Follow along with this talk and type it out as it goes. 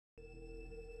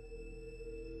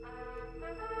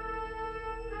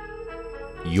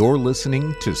You're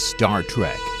listening to Star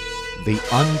Trek, the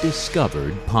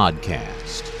Undiscovered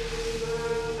Podcast.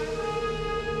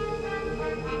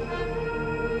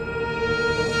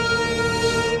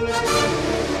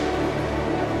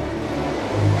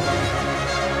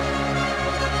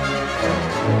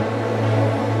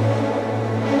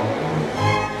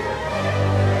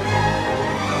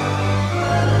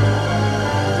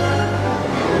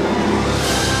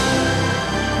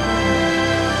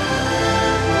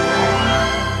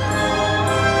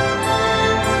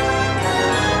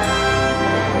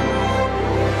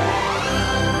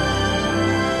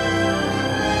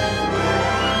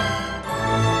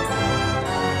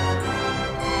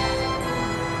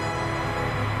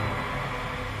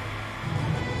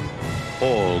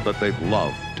 All that they've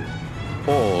loved,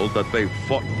 all that they've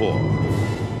fought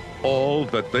for, all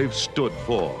that they've stood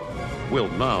for will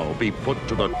now be put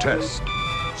to the test.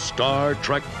 Star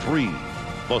Trek III,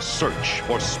 The Search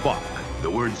for Spock. The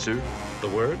word, sir? The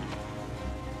word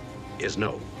is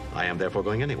no. I am therefore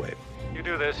going anyway. You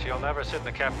do this, you'll never sit in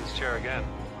the captain's chair again.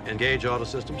 Engage auto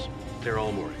systems. Clear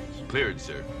all moorings. Cleared,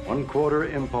 sir.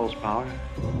 1/4 impulse power.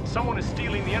 Someone is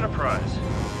stealing the Enterprise.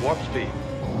 Warp speed.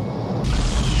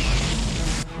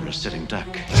 For a sitting duck.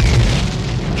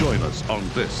 Join us on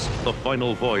this, the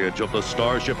final voyage of the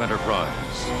Starship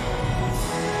Enterprise.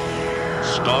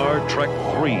 Star Trek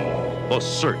III, The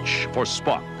Search for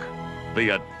Spock. The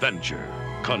adventure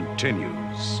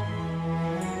continues.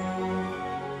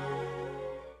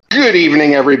 Good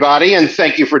evening, everybody, and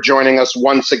thank you for joining us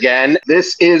once again.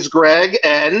 This is Greg,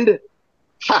 and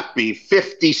happy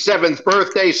 57th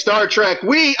birthday, Star Trek.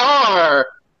 We are...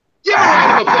 Give a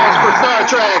round of applause for Star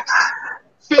Trek's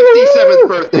 57th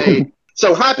birthday.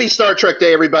 So happy Star Trek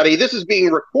Day, everybody. This is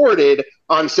being recorded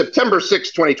on September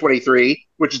 6, 2023,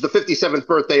 which is the 57th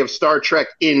birthday of Star Trek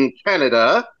in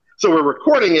Canada. So we're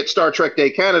recording it Star Trek Day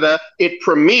Canada. It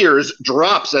premieres,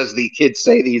 drops, as the kids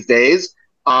say these days,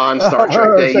 on Star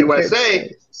Trek Day USA,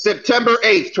 September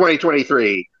 8th,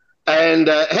 2023. And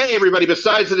hey, everybody,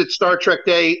 besides that it's Star Trek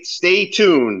Day, stay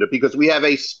tuned because we have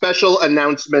a special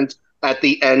announcement at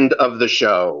the end of the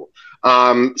show.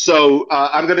 I'm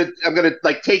gonna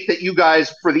like take that you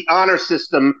guys for the honor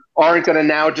system aren't gonna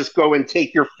now just go and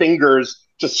take your fingers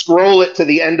to scroll it to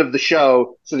the end of the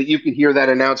show so that you can hear that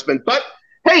announcement. But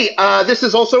hey, this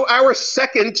is also our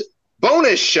second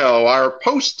bonus show, our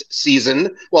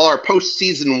post-season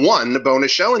 1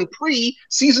 bonus show and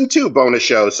pre-season 2 bonus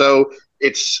show. So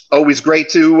it's always great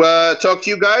to talk to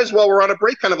you guys while we're on a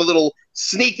break, kind of a little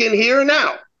sneak in here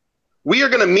now. We are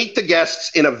going to meet the guests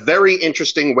in a very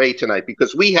interesting way tonight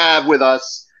because we have with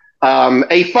us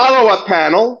a follow-up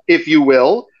panel, if you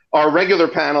will. Our regular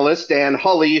panelist, Dan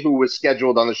Hulley, who was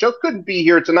scheduled on the show, couldn't be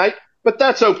here tonight, but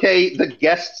that's okay. The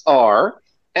guests are.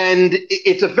 And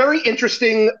it's a very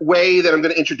interesting way that I'm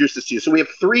going to introduce this to you. So we have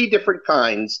 3 different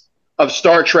kinds of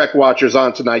Star Trek watchers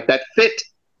on tonight that fit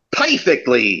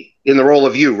perfectly in the role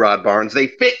of you, Rod Barnes. They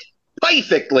fit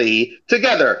perfectly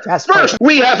together. First,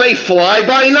 we have a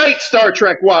fly-by-night Star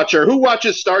Trek watcher who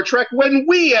watches Star Trek when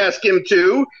we ask him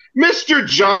to, Mr.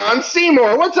 John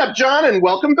Seymour. What's up, John, and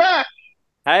welcome back.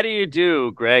 How do you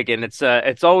do, Greg? And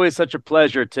it's always such a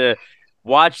pleasure to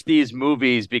watch these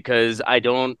movies because I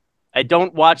don't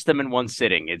watch them in one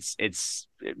sitting. It's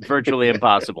virtually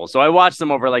impossible. So I watch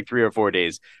them over like 3 or 4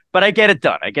 days, but I get it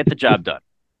done. I get the job done.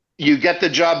 You get the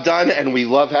job done, and we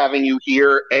love having you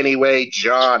here anyway,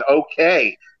 John.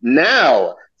 Okay,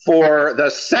 now for the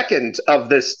second of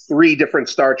this 3 different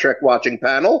Star Trek watching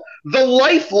panel, the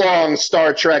lifelong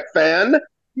Star Trek fan,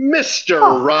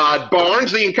 Mr. Rod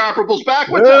Barnes. The Incomparables back.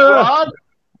 What's up, Rod?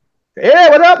 Yeah,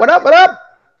 what up?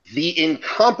 The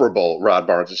incomparable Rod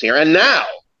Barnes is here. And now,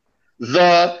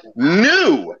 the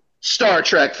new Star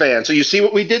Trek fan. So you see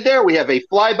what we did there? We have a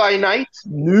fly-by-night,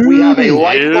 we have a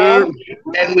lifelong,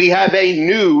 and we have a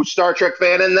new Star Trek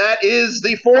fan, and that is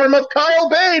the form of Kyle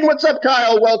Bain. What's up,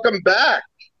 Kyle? Welcome back.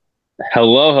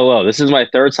 Hello. This is my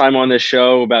 3rd time on this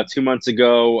show. About 2 months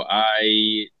ago,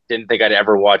 I didn't think I'd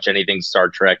ever watch anything Star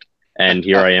Trek, and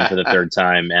here I am for the 3rd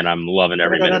time, and I'm loving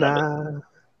every minute of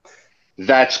it.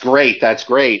 That's great.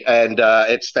 And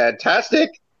it's fantastic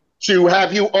to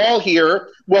have you all here.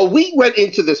 Well, we went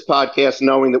into this podcast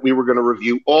knowing that we were going to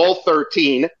review all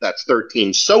 13, that's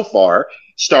 13 so far,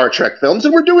 Star Trek films,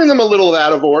 and we're doing them a little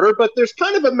out of order, but there's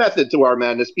kind of a method to our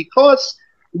madness because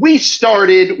we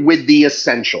started with the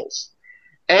essentials.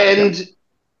 And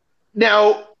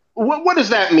now, what does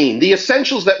that mean? The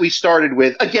essentials that we started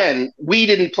with, again, we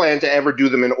didn't plan to ever do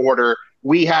them in order.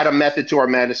 We had a method to our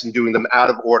madness in doing them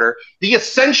out of order. The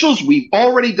essentials we've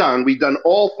already done. We've done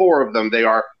all 4 of them. They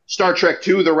are Star Trek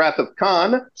II, The Wrath of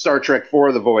Khan, Star Trek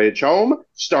IV, The Voyage Home,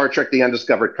 Star Trek The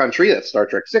Undiscovered Country, that's Star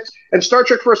Trek VI, and Star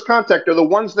Trek First Contact are the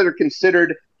ones that are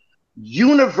considered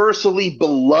universally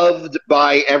beloved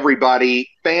by everybody,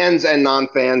 fans and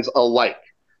non-fans alike.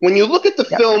 When you look at the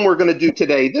film we're going to do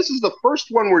today, this is the first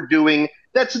one we're doing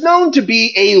that's known to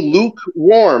be a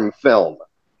lukewarm film.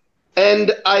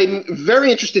 And I'm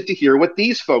very interested to hear what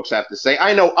these folks have to say.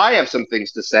 I know I have some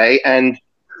things to say, and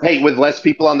hey, with less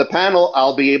people on the panel,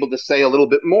 I'll be able to say a little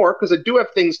bit more because I do have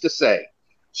things to say.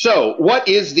 So, what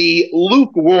is the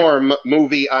lukewarm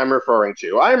movie I'm referring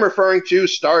to? I'm referring to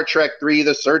Star Trek III,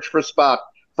 The Search for Spock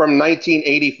from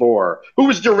 1984, who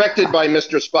was directed by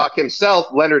Mr. Spock himself,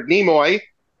 Leonard Nimoy.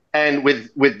 And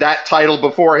with that title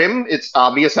before him, it's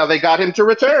obvious how they got him to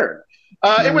return.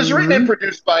 It was written and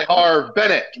produced by Harve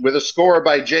Bennett with a score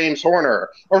by James Horner,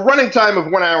 a running time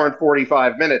of 1 hour and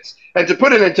 45 minutes. And to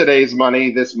put it in today's money,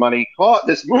 this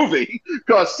movie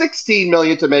cost $16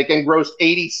 million to make and grossed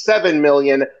 $87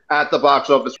 million at the box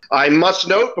office. I must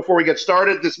note before we get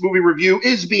started, this movie review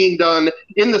is being done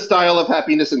in the style of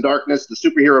Happiness and Darkness, the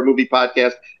superhero movie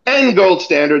podcast, and Gold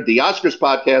Standard, the Oscars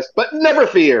podcast. But never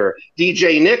fear,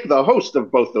 DJ Nick, the host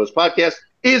of both those podcasts,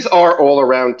 is our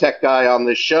all-around tech guy on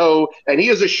this show, and he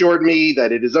has assured me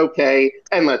that it is okay.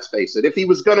 And let's face it, if he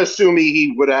was going to sue me,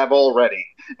 he would have already.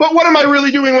 But what am I really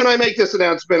doing when I make this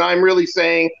announcement? I'm really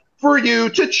saying for you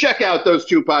to check out those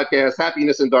two podcasts,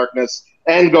 Happiness and Darkness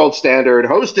and Gold Standard,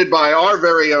 hosted by our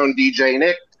very own DJ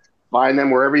Nick. Find them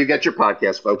wherever you get your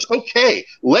podcasts, folks. Okay,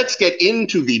 let's get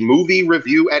into the movie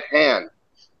review at hand.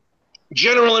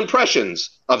 General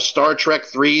impressions of Star Trek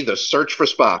III, The Search for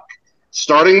Spock.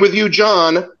 Starting with you,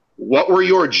 John, what were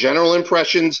your general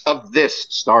impressions of this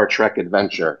Star Trek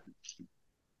adventure?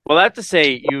 Well, I have to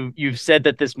say, you've said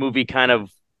that this movie kind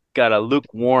of got a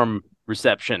lukewarm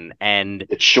reception, and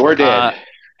it sure did.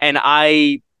 And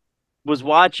I was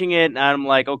watching it, and I'm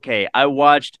like, okay, I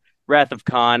watched Wrath of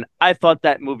Khan. I thought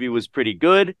that movie was pretty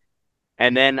good,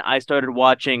 and then I started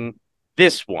watching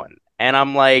this one, and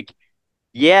I'm like,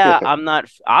 yeah, I'm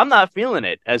not feeling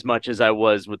it as much as I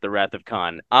was with the Wrath of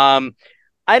Khan.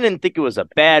 I didn't think it was a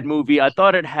bad movie. I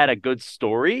thought it had a good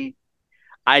story.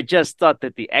 I just thought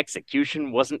that the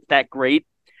execution wasn't that great.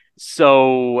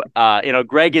 So,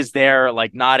 Greg is there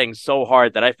like nodding so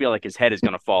hard that I feel like his head is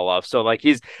going to fall off. So like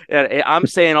I'm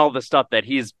saying all the stuff that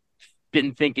he's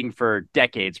been thinking for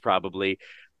decades probably.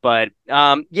 But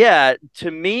yeah, to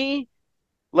me,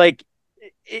 like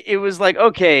it was like,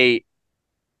 okay,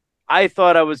 I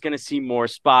thought I was going to see more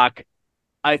Spock.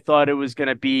 I thought it was going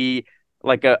to be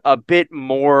like a bit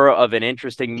more of an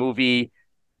interesting movie.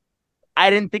 I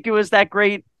didn't think it was that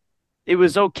great. It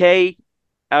was okay.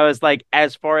 I was like,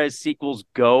 as far as sequels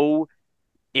go,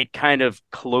 it kind of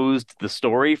closed the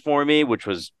story for me, which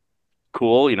was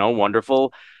cool,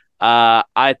 wonderful.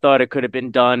 I thought it could have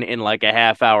been done in like a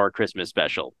half-hour Christmas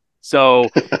special. So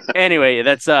anyway,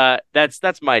 that's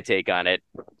my take on it.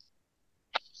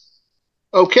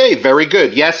 Okay, very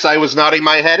good. Yes, I was nodding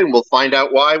my head, and we'll find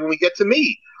out why when we get to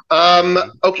me.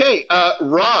 Okay,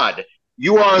 Rod,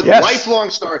 you are a lifelong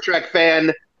Star Trek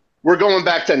fan. We're going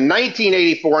back to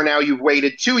 1984 now. You've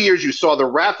waited 2 years. You saw The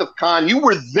Wrath of Khan. You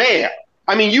were there.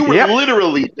 I mean, you were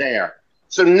literally there.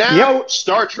 So now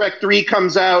Star Trek 3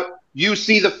 comes out. You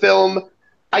see the film.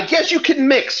 I guess you can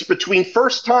mix between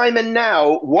first time and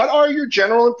now. What are your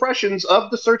general impressions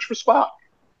of The Search for Spock?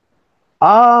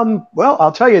 Well,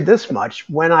 I'll tell you this much.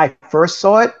 When I first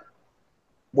saw it,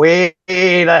 way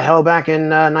the hell back in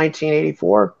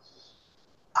 1984,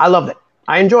 I loved it.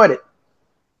 I enjoyed it.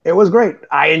 It was great.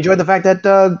 I enjoyed the fact that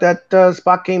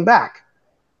Spock came back.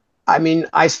 I mean,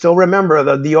 I still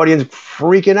remember the audience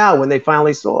freaking out when they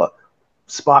finally saw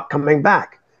Spock coming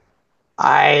back.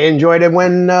 I enjoyed it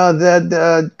when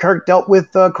the Kirk dealt with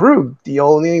Krug the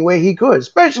only way he could,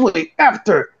 especially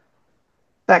after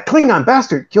that Klingon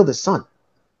bastard killed his son.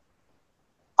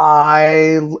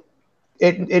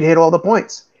 It hit all the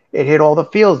points. It hit all the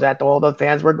feels that all the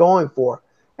fans were going for.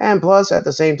 And plus, at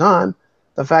the same time,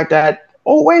 the fact that,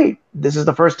 oh, wait, this is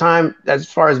the first time, as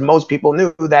far as most people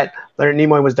knew, that Leonard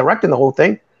Nimoy was directing the whole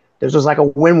thing. This was like a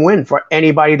win-win for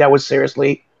anybody that was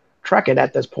seriously trekking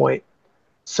at this point.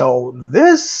 So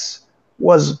this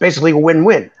was basically a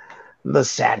win-win. The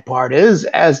sad part is,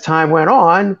 as time went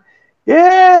on,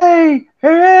 yay,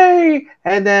 hooray,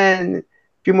 and then a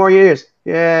few more years,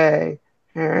 yay,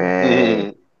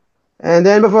 hooray, and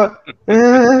then before,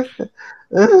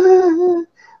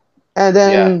 and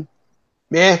then,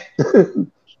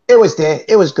 it was there,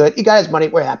 it was good, he got his money,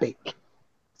 we're happy.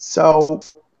 So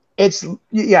it's,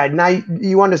 now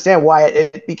you understand why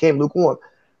it became lukewarm.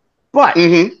 But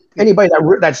anybody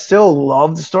that still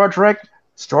loved Star Trek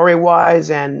story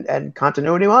wise and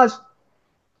continuity wise,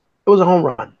 it was a home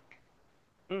run.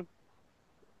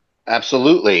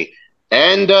 Absolutely.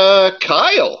 And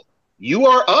Kyle, you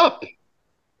are up.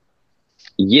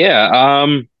 Yeah.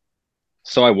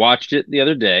 So I watched it the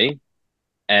other day,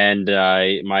 and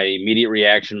my immediate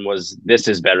reaction was, "This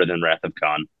is better than Wrath of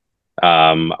Khan."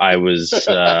 I was,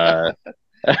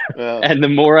 Well, and the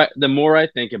more I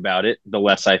think about it, the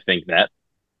less I think that.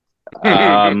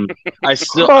 I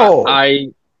still, Oh,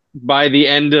 by the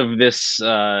end of this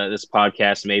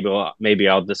podcast, maybe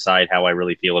I'll decide how I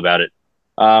really feel about it.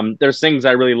 There's things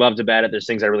I really loved about it. There's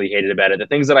things I really hated about it. The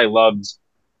things that I loved,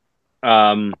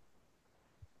 um,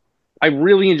 I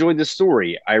really enjoyed the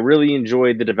story. I really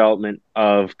enjoyed the development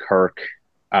of Kirk.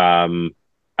 I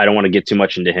don't want to get too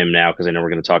much into him now because I know we're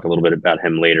going to talk a little bit about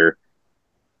him later.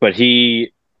 But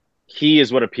he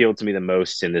is what appealed to me the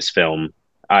most in this film.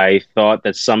 I thought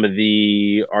that some of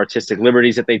the artistic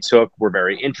liberties that they took were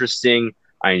very interesting.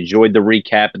 I enjoyed the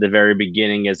recap at the very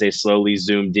beginning as they slowly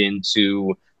zoomed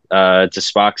into to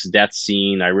Spock's death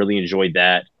scene. I really enjoyed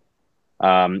that.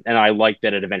 And I like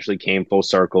that it eventually came full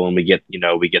circle, and we get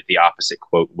the opposite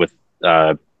quote with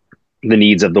uh, the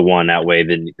needs of the one outweigh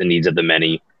the needs of the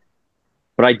many.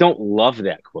 But I don't love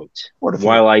that quote. wonderful.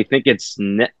 While I think it's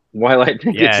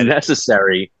Yeah.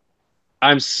 necessary,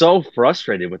 I'm so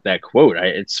frustrated with that quote.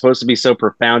 It's supposed to be so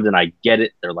profound, and I get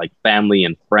it. They're like family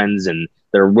and friends, and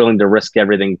they're willing to risk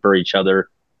everything for each other.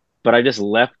 But I just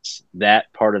left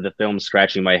that part of the film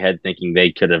scratching my head, thinking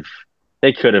they could have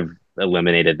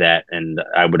eliminated that, and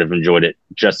I would have enjoyed it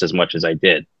just as much as I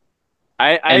did.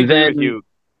 I And agree with then, you.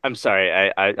 I'm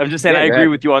sorry. I'm just saying yeah, I go agree ahead.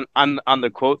 with you on the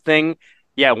quote thing.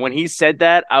 Yeah, when he said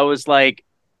that, I was like,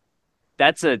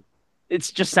 that's a it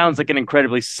just sounds like an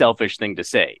incredibly selfish thing to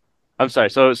say. I'm sorry.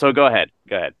 So go ahead.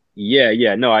 Go ahead. Yeah,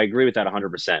 yeah, no, I agree with that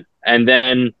 100%. And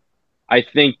then I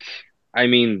think, I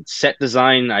mean, set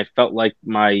design, I felt like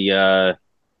my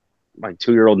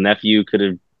 2-year-old nephew could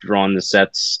have drawn the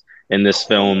sets in this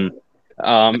film.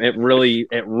 It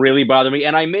really bothered me,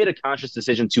 and I made a conscious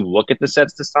decision to look at the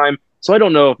sets this time. So I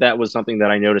don't know if that was something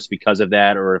that I noticed because of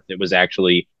that, or if it was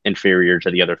actually inferior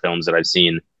to the other films that I've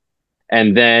seen.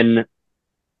 And then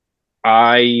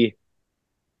I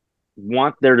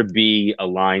want there to be a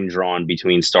line drawn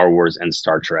between Star Wars and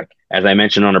Star Trek. As I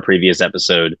mentioned on a previous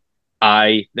episode,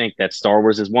 I think that Star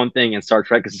Wars is one thing and Star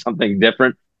Trek is something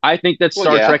different. I think that well,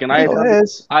 Star yeah. Trek, and So it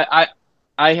is.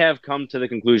 I have come to the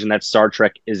conclusion that Star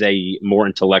Trek is a more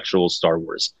intellectual Star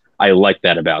Wars. I like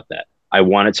that about that. I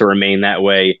want it to remain that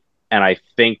way, and I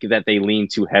think that they lean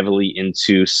too heavily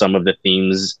into some of the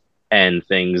themes and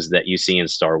things that you see in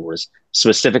Star Wars,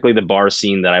 specifically the bar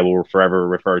scene that I will forever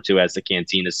refer to as the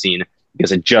cantina scene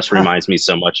because it just reminds me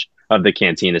so much of the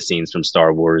cantina scenes from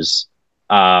Star Wars.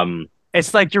 Um,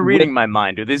 It's like you're with reading my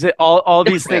mind, dude. These all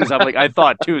these things I'm like I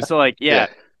thought too. So like Yeah.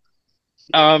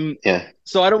 yeah. Yeah.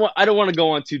 so I don't want to go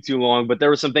on too long, but there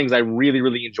were some things I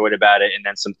really enjoyed about it, and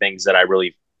then some things that I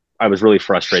was really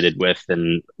frustrated with,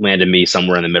 and landed me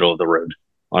somewhere in the middle of the road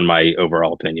on my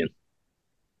overall opinion.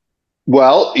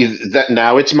 Well, that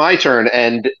now it's my turn,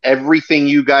 and everything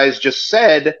you guys just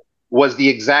said was the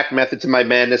exact method to my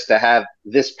madness to have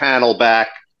this panel back.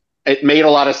 It made a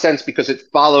lot of sense because it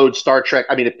followed Star Trek.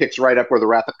 I mean, it picks right up where the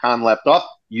Wrath of Khan left off.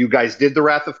 You guys did the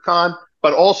Wrath of Khan,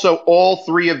 but also all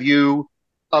three of you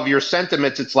of your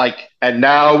sentiments. It's like, and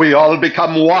now we all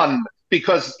become one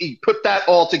because he put that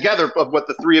all together of what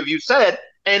the three of you said,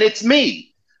 and it's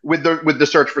me with the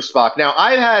search for Spock. Now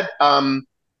I had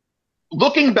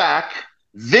looking back,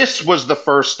 this was the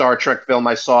first Star Trek film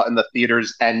I saw in the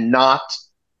theaters, and not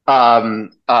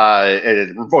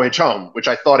Voyage Home, which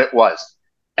I thought it was.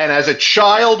 And as a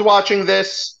child watching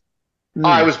this,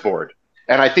 I Hmm. was bored.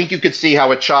 And I think you could see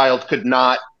how a child could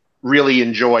not really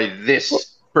enjoy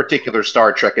this particular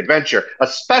Star Trek adventure,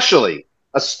 especially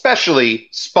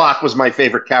Spock was my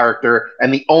favorite character,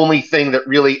 and the only thing that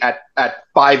really at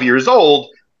 5 years old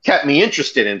kept me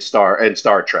interested in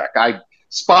Star Trek.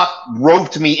 Spock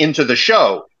roped me into the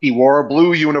show. He wore a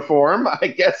blue uniform, I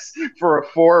guess, for a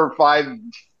 4 or 5.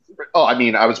 Oh, I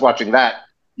mean, I was watching that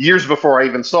years before I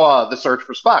even saw The Search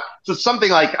for Spock. So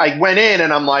something like I went in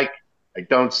and I'm like, I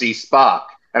don't see Spock.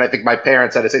 And I think my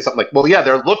parents had to say something like, well, yeah,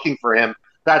 they're looking for him.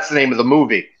 That's the name of the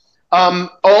movie.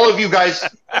 All of you guys,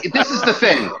 this is the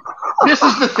thing. This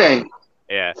is the thing.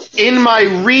 Yeah. In my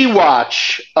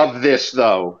rewatch of this,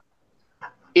 though,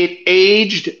 it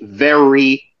aged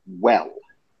very well.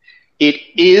 It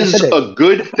Yes, is it is. a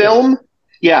good film.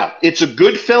 Yeah, it's a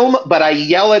good film, but I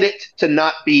yell at it to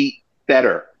not be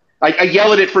better. I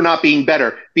yell at it for not being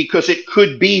better because it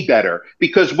could be better.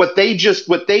 Because what they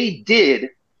did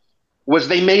was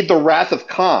they made The Wrath of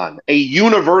Khan a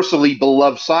universally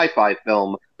beloved sci-fi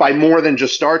film by more than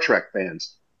just Star Trek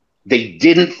fans. They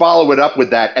didn't follow it up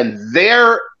with that, and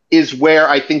there is where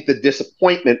I think the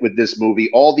disappointment with this movie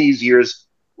all these years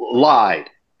lied.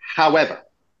 However,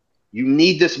 you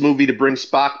need this movie to bring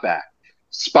Spock back.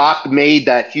 Spock made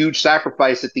that huge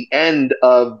sacrifice at the end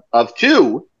of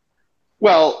two.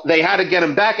 Well, they had to get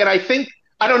him back, and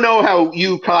I don't know how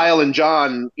you, Kyle, and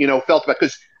John, felt about,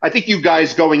 because I think you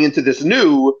guys going into this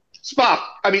new Spock,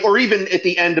 I mean, or even at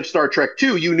the end of Star Trek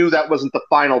Two, you knew that wasn't the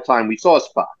final time we saw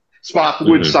Spock. Spock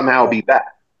would somehow be back.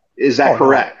 Is that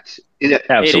correct?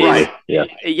 Absolutely. Yeah.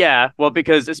 Yeah. Well,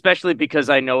 especially because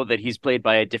I know that he's played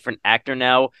by a different actor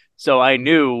now. So I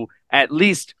knew at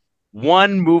least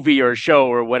one movie or show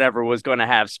or whatever was going to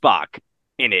have Spock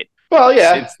in it. Well,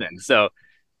 yeah. Since then. So.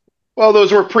 Well,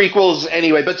 those were prequels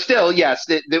anyway, but still, yes,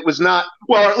 it was not.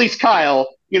 Well, or at least Kyle,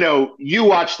 you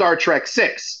watch Star Trek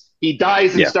 6. He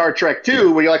dies in Star Trek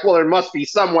 2, where you're like, well, there must be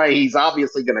some way he's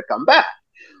obviously going to come back.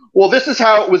 Well, this is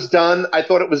how it was done. I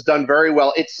thought it was done very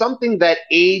well. It's something that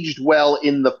aged well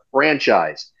in the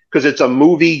franchise because it's a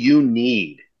movie you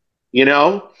need,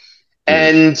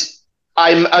 And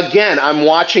I'm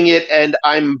watching it and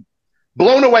I'm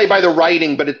blown away by the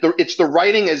writing, but it's the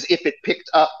writing as if it picked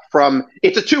up from.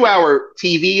 It's a 2-hour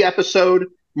TV episode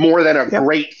more than a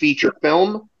great feature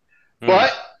film,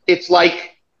 but it's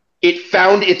like it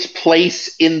found its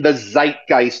place in the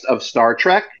zeitgeist of Star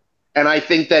Trek. And I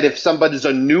think that if somebody's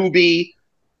a newbie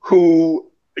who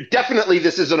definitely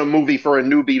this isn't a movie for a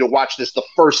newbie to watch this the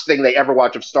first thing they ever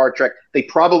watch of Star Trek, they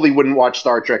probably wouldn't watch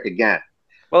Star Trek again.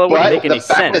 Well, it wouldn't make any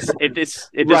sense. If this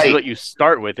is what you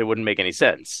start with, it wouldn't make any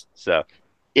sense. So,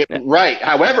 Right.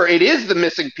 However, it is the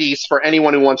missing piece for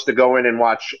anyone who wants to go in and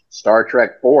watch Star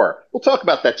Trek 4. We'll talk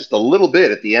about that just a little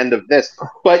bit at the end of this.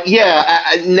 But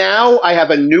now I have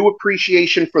a new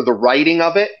appreciation for the writing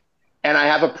of it, and I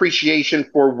have appreciation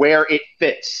for where it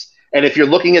fits. And if you're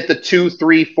looking at the 2,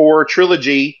 3, 4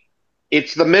 trilogy,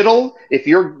 it's the middle. If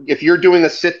you're doing a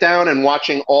sit down and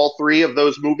watching all 3 of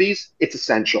those movies, it's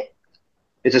essential.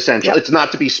 It's essential. It's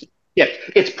not to be skipped.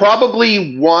 It's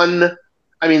probably one.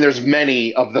 I mean, there's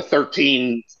many of the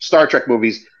 13 Star Trek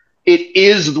movies. It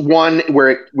is one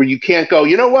where you can't go,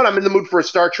 you know what? I'm in the mood for a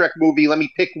Star Trek movie. Let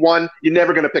me pick one. You're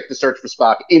never going to pick The Search for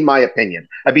Spock, in my opinion.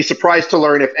 I'd be surprised to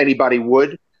learn if anybody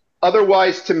would.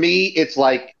 Otherwise, to me, it's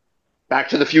like Back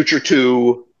to the Future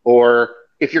 2, or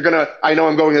if you're going to, I know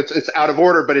it's out of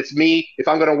order, but it's me. If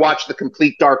I'm going to watch the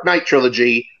complete Dark Knight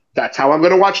trilogy, that's how I'm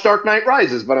going to watch Dark Knight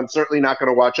Rises, but I'm certainly not going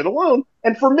to watch it alone.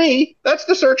 And for me, that's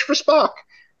The Search for Spock.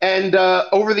 And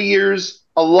over the years,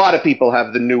 a lot of people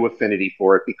have the new affinity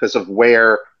for it because of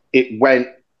where it went,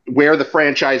 where the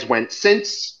franchise went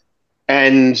since,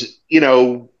 and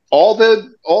all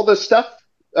the stuff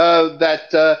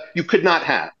that you could not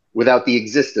have without the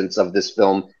existence of this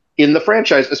film in the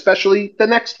franchise, especially the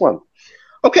next one.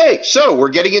 Okay, so we're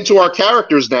getting into our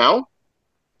characters now.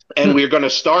 And we're going to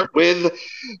start with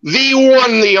the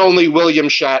one, the only William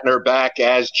Shatner back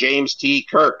as James T.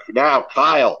 Kirk. Now,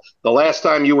 Kyle, the last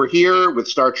time you were here with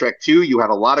Star Trek II, you had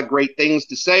a lot of great things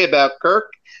to say about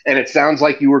Kirk, and it sounds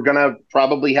like you were going to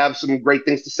probably have some great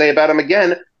things to say about him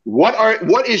again.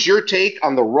 What is your take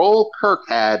on the role Kirk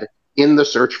had in The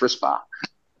Search for Spock?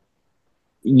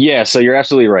 Yeah, so you're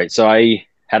absolutely right. So I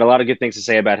had a lot of good things to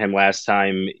say about him last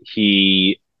time.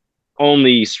 He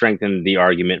only strengthened the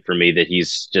argument for me that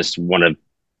he's just one of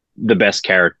the best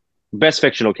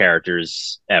fictional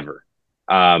characters ever.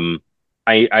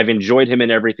 I've enjoyed him in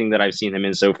everything that I've seen him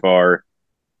in so far.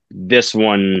 This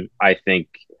one, I think,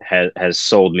 has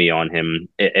sold me on him.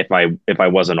 If I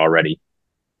wasn't already,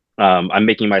 I'm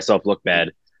making myself look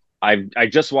bad. I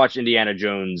just watched Indiana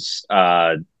Jones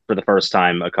for the first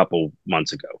time a couple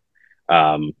months ago,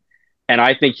 and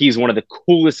I think he's one of the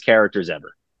coolest characters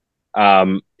ever.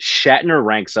 Shatner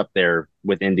ranks up there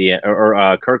with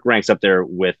Kirk ranks up there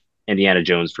with Indiana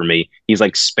Jones for me. He's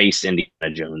like space Indiana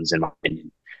Jones in my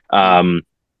opinion.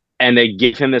 And they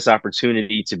give him this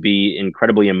opportunity to be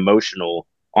incredibly emotional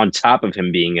on top of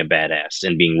him being a badass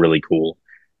and being really cool.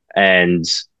 And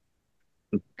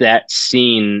that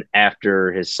scene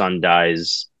after his son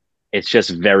dies, it's just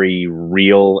very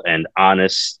real and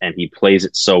honest, and he plays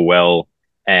it so well.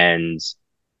 And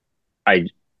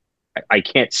I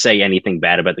can't say anything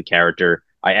bad about the character.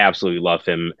 I absolutely love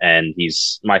him, and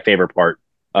he's my favorite part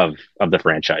of the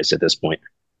franchise at this point.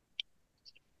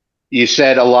 You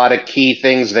said a lot of key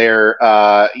things there.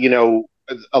 A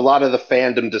lot of the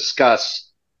fandom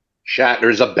discuss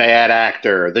Shatner's a bad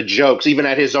actor. The jokes, even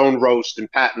at his own roast,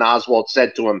 and Patton Oswalt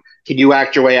said to him, "Can you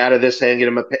act your way out of this?" Handing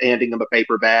him a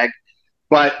paper bag.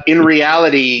 But in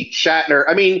reality, Shatner,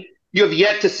 I mean, you have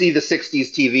yet to see the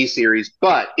 60s TV series,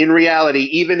 but in reality,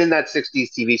 even in that 60s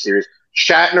TV series,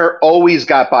 Shatner always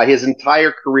got by. His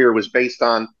entire career was based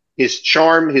on his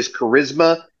charm, his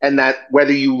charisma, and that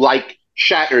whether you like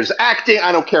Shatner's acting,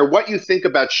 I don't care what you think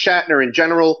about Shatner in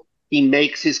general, he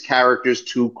makes his characters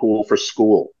too cool for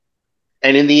school.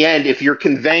 And in the end, if you're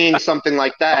conveying something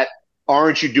like that,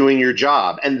 aren't you doing your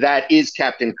job? And that is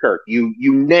Captain Kirk. You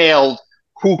nailed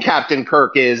who Captain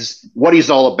Kirk is, what he's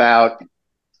all about.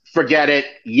 Forget it.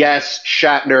 Yes,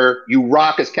 Shatner, you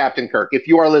rock as Captain Kirk. If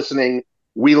you are listening,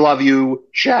 we love you,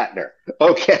 Shatner.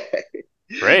 Okay.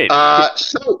 Great.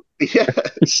 Yeah.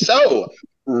 So,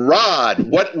 Rod,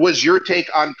 what was your take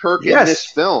on Kirk in this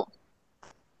Yes. film?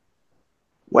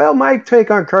 Well, my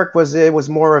take on Kirk was it was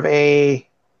more of a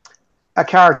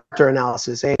character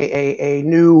analysis, a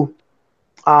new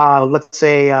let's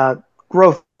say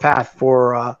growth path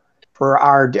for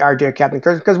our dear Captain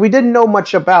Kirk, because we didn't know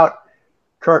much about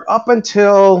Kirk up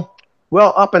until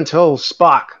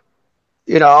Spock,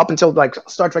 up until like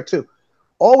Star Trek 2.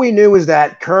 All we knew is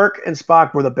that Kirk and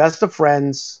Spock were the best of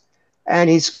friends, and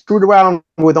he screwed around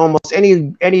with almost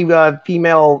any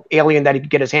female alien that he could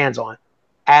get his hands on,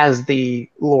 as the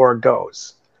lore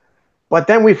goes. But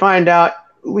then we find out,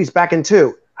 at least back in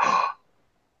 2,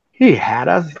 he had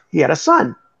a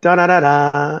son. Da da da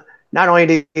da. Not only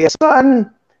did he have a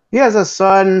son, he has a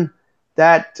son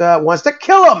that wants to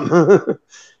kill him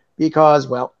because,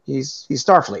 well, he's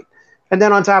Starfleet. And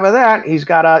then on top of that, he's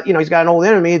got an old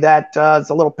enemy that is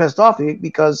a little pissed off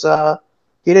because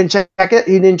he didn't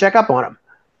check up on him.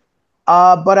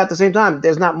 But at the same time,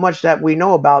 there's not much that we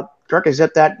know about Kirk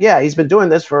except that he's been doing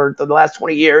this for the last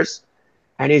 20 years,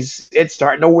 and it's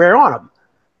starting to wear on him.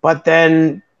 But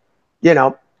then,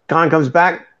 Khan comes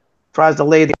back, tries to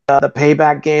lay the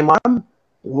payback game on him,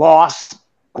 lost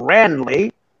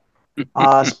grandly.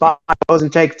 Spock goes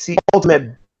and takes the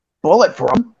ultimate bullet for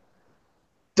him,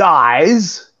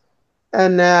 dies,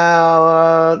 and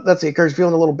now let's see, Kirk's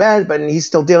feeling a little bad, but he's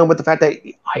still dealing with the fact that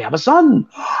I have a son.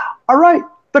 All right,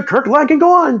 the Kirk line can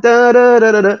go on. Da, da,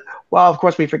 da, da, da. Well, of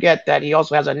course, we forget that he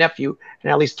also has a nephew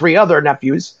and at least 3 other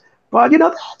nephews. But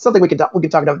something we can talk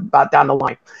about down the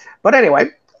line. But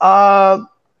anyway,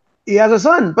 he has a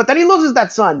son, but then he loses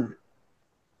that son.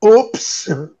 Oops.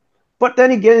 But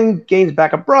then he gains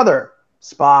back a brother,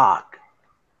 Spock.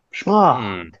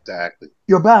 Exactly.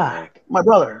 You're back, my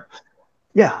brother.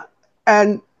 Yeah,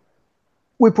 and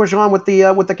we push on with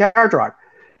the character arc,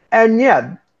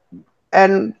 and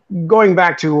and going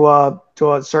back to a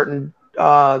certain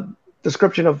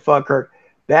description of Kirk,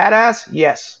 badass,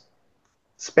 yes.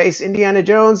 Space Indiana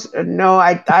Jones, no,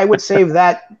 I would save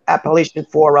that appellation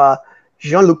for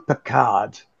Jean-Luc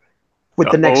Picard with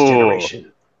the Next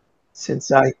Generation,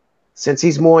 since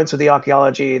he's more into the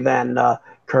archaeology than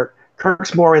Kirk.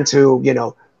 Kirk's more into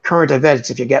current events,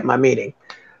 if you get my meaning.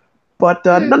 But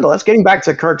nonetheless, getting back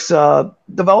to Kirk's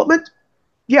development,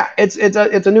 it's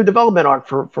a new development arc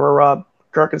for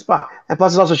Kirk and Spock, and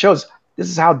plus it also shows this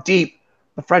is how deep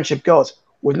the friendship goes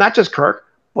with not just Kirk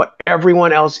but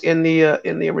everyone else in the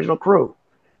original crew,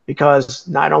 because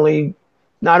not only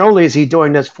is he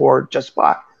doing this for just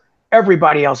Spock,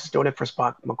 everybody else is doing it for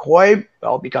Spock. McCoy,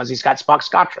 well, because he's got Spock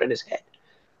Scottra in his head.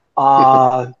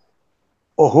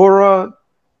 Uhura,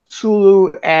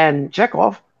 Sulu, and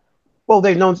Chekhov, well,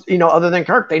 they've known, other than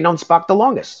Kirk, they've known Spock the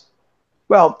longest.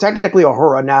 Well, technically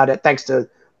Uhura now, that thanks to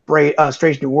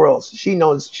Strange New Worlds, she's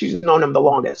known him the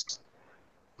longest,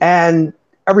 and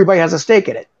everybody has a stake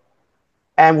in it,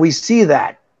 and we see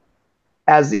that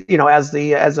as a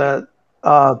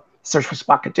search for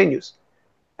Spock continues.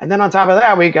 And then on top of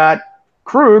that, we got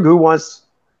Krug, who wants,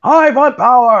 I want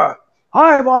power,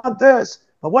 I want this,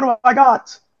 but what do I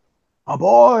got? A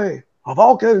boy, a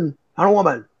Vulcan, and a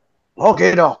woman.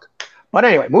 Okay, doc. But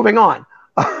anyway, moving on.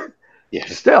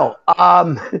 Yes. Still,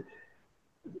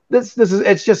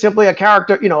 it's just simply a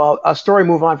character, a story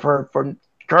move on for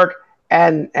Kirk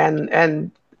and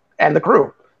the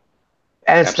crew,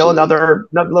 and it's still another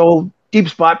little deep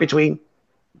spot between.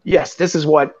 Yes, this is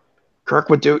what Kirk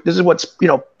would do. This is what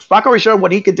Spock always showed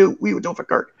what he could do. We would do for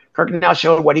Kirk. Kirk now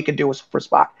showed what he could do for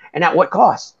Spock, and at what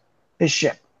cost? His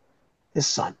ship, his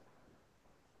son.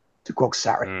 To quote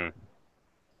Sarek.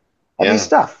 Heavy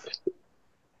stuff.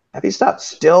 Heavy stuff.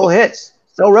 Still hits.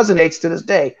 Still resonates to this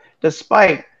day,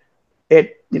 despite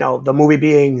it, the movie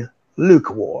being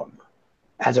lukewarm,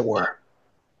 as it were.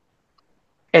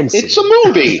 It's a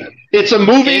movie. It's a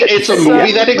movie. It's a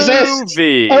movie that exists.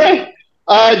 All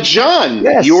right. John,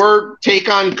 yes. Your take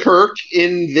on Kirk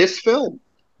in this film?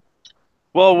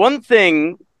 Well, one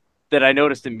thing that I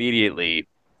noticed immediately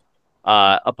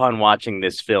upon watching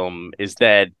this film is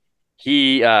that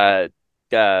he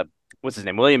what's his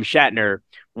name? William Shatner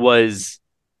was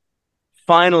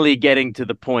finally getting to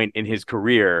the point in his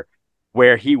career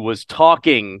where he was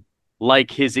talking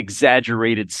like his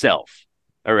exaggerated self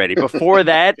already. Before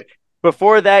that,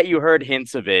 you heard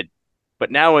hints of it,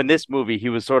 but now in this movie, he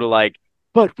was sort of like,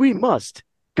 "But we must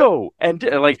go," and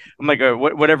like I'm like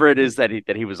whatever it is that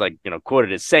he was like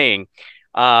quoted as saying.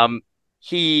 Um,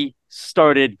 he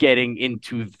started getting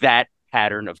into that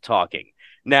pattern of talking.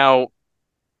 Now,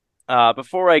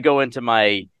 before I go into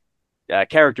my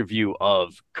character view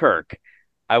of Kirk,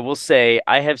 I will say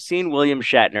I have seen William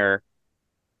Shatner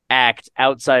act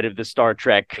outside of the Star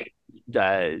Trek,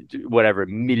 whatever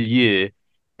milieu,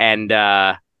 and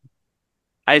I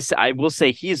will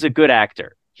say he's a good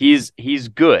actor. He's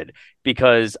good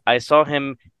because I saw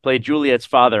him play Juliet's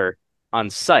father on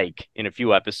Psych in a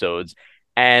few episodes,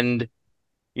 and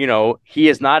he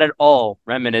is not at all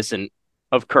reminiscent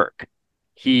of Kirk.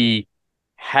 He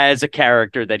has a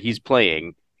character that he's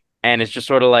playing, and it's just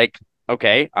sort of like,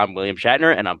 okay, I'm William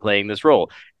Shatner and I'm playing this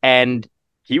role. And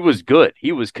he was good.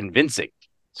 He was convincing.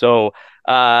 So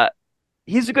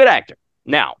he's a good actor.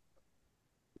 Now,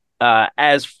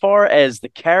 as far as the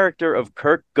character of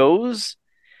Kirk goes,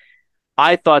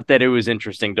 I thought that it was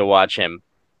interesting to watch him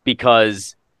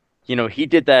because, he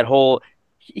did that whole.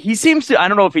 He seems to. I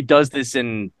don't know if he does this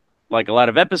in like a lot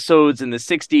of episodes in the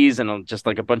 60s and just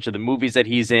like a bunch of the movies that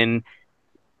he's in,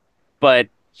 but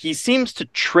he seems to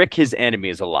trick his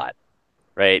enemies a lot,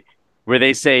 right? Where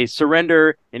they say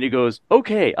surrender, and he goes,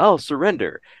 "Okay, I'll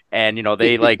surrender," and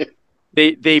they like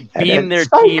they beam their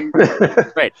team,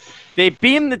 right? They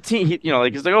beam the team,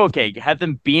 like it's like, okay, have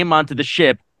them beam onto the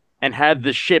ship and have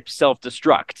the ship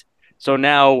self-destruct. So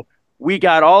now we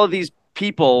got all of these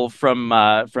people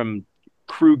from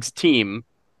Krug's team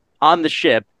on the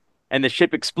ship, and the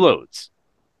ship explodes,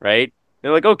 right?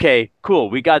 They're like, okay, cool,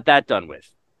 we got that done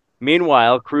with.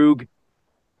 Meanwhile, Krug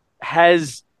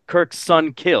has Kirk's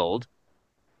son killed,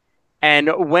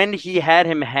 and when he had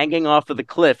him hanging off of the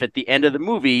cliff at the end of the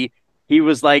movie, he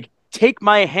was like, "Take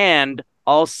my hand,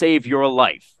 I'll save your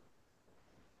life."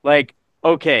 Like,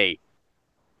 okay,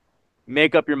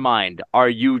 make up your mind. Are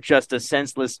you just a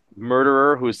senseless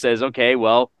murderer who says, "Okay,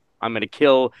 well, I'm going to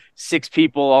kill 6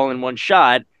 people all in one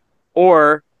shot,"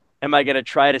 or am I going to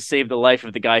try to save the life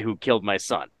of the guy who killed my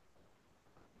son?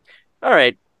 All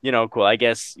right, cool. I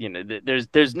guess,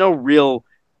 there's no real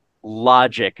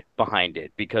logic behind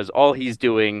it because all he's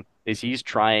doing is he's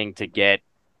trying to get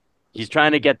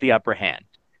the upper hand.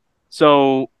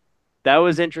 So that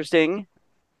was interesting.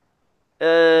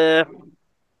 Uh,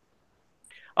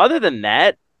 Other than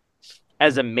that,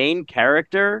 as a main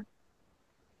character,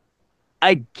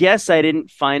 I guess I didn't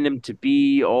find him to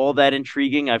be all that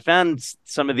intriguing. I found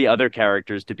some of the other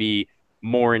characters to be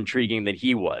more intriguing than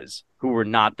he was, who were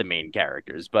not the main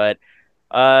characters. But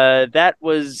that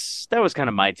was kind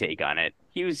of my take on it.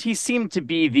 He seemed to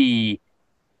be the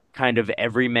kind of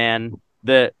everyman,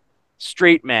 the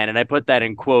straight man, and I put that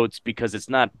in quotes because it's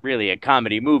not really a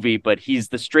comedy movie, but he's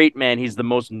the straight man. He's the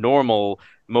most normal,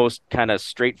 most kind of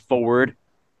straightforward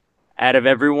out of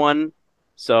everyone.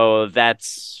 So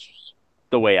that's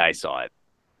the way I saw it.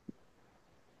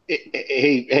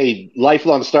 Hey,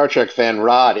 lifelong Star Trek fan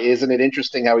Rod, isn't it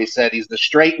interesting how he said he's the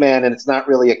straight man and it's not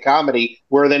really a comedy,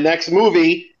 where the next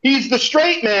movie, he's the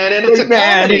straight man and it's a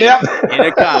comedy. Yep. In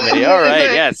a comedy. All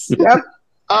right, yes. Yep.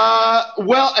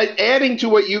 Well, adding to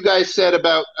what you guys said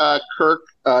about Kirk,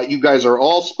 you guys are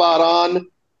all spot on.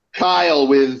 Kyle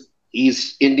with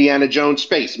he's Indiana Jones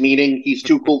space, meaning he's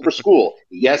too cool for school.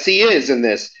 Yes, he is in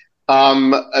this.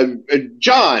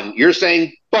 John, you're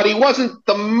saying, but he wasn't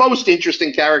the most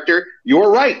interesting character. You're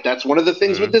right. That's one of the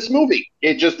things with this movie.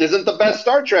 It just isn't the best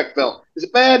Star Trek film. Is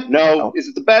it bad? No. Is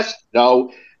it the best?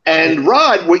 No. And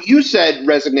Rod, what you said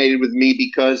resonated with me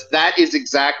because that is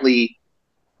exactly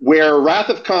where Wrath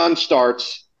of Khan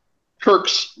starts.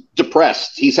 Kirk's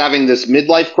depressed. He's having this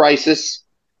midlife crisis,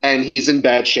 and he's in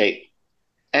bad shape.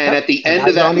 And at the end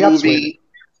of that movie,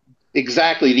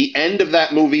 exactly, the end of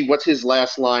that movie, what's his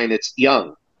last line? It's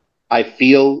young. I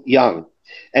feel young.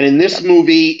 And in this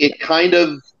movie, it kind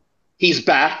of, he's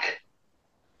back,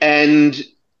 and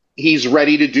he's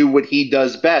ready to do what he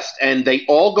does best. And they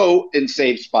all go and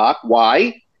save Spock.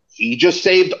 Why? He just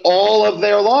saved all of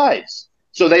their lives.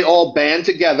 So they all band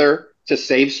together to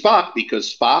save Spock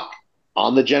because Spock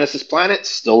on the Genesis planet,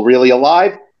 still really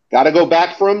alive. Got to go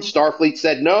back for him. Starfleet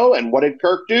said no. And what did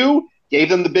Kirk do? Gave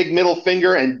them the big middle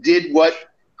finger and did what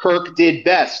Kirk did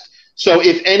best. So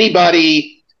if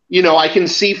anybody, I can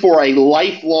see for a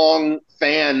lifelong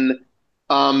fan,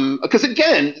 because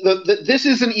again, this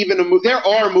isn't even a movie. There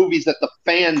are movies that the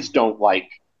fans don't like,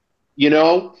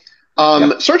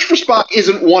 Search for Spock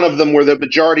isn't one of them where the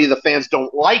majority of the fans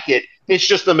don't like it. It's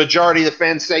just the majority of the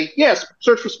fans say, yes,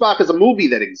 Search for Spock is a movie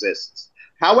that exists.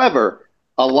 However,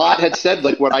 a lot had said,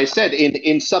 like what I said,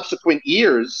 in subsequent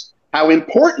years, how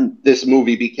important this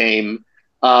movie became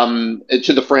to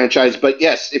the franchise. But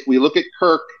yes, if we look at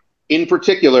Kirk in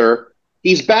particular,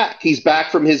 he's back. He's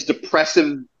back from his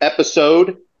depressive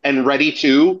episode and ready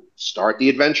to start the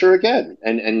adventure again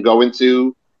and go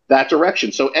into that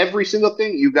direction. So every single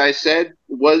thing you guys said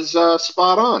was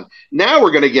spot on. Now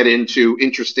we're going to get into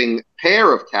interesting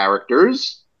pair of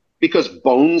characters because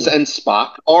Bones and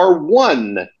Spock are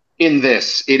one in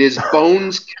this. It is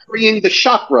Bones carrying the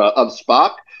chakra of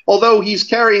Spock, although he's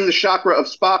carrying the chakra of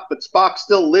Spock, but Spock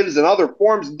still lives in other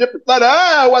forms, different.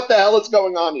 What the hell is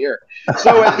going on here?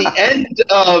 So at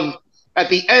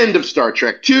the end of Star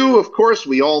Trek II, of course,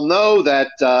 we all know that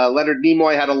Leonard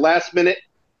Nimoy had a last minute.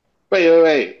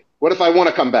 Wait. What if I want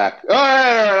to come back? All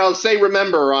right, I'll say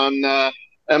remember on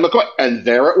McCoy, and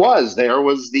there it was. There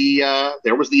was the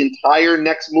entire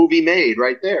next movie made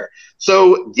right there.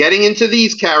 So getting into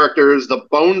these characters, the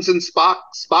Bones and Spock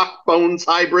Bones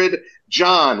hybrid.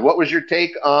 John, what was your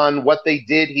take on what they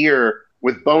did here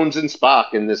with Bones and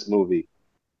Spock in this movie?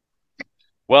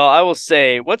 Well, I will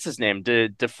say, what's his name?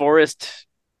 DeForest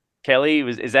Kelly?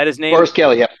 Is that his name? DeForest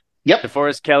Kelly, yep.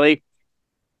 DeForest Kelly.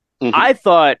 Mm-hmm. I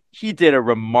thought he did a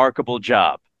remarkable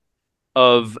job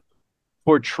of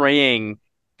portraying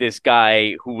this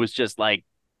guy who was just like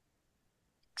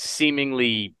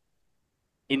seemingly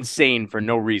insane for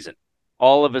no reason.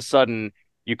 All of a sudden,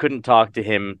 you couldn't talk to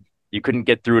him. You couldn't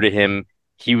get through to him.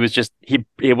 He was just,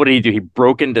 what did he do? He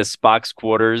broke into Spock's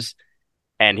quarters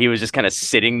and he was just kind of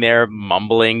sitting there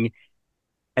mumbling.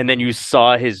 And then you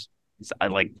saw his,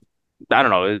 like, I don't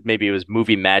know, maybe it was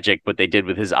movie magic, what they did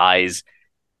with his eyes.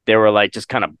 They were like just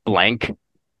kind of blank.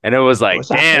 And it was like,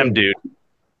 damn, dude.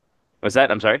 What's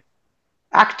that? I'm sorry?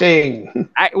 Acting.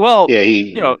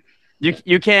 Yeah,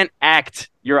 you can't act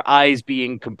your eyes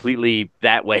being completely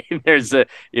that way. There's a,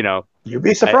 you'd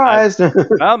be surprised.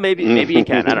 Well, maybe you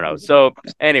can. I don't know. So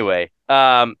anyway,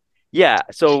 yeah.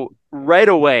 So right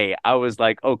away, I was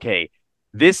like, okay,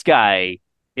 this guy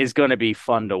is going to be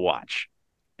fun to watch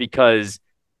because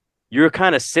you're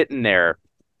kind of sitting there.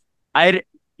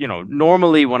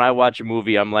 Normally when I watch a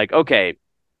movie, I'm like, okay,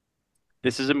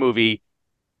 this is a movie.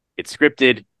 It's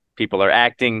scripted. People are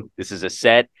acting. This is a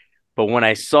set. But when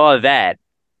I saw that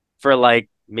for like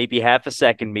maybe half a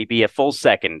second, maybe a full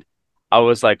second, I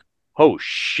was like, oh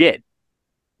shit,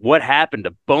 what happened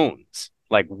to Bones?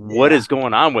 Like, what is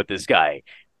going on with this guy?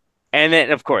 And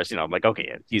then, of course, I'm like,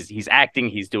 okay, he's acting,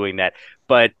 he's doing that.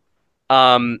 But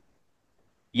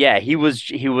yeah, he was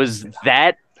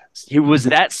that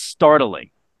startling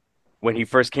when he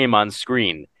first came on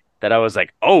screen that I was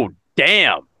like, oh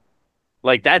damn,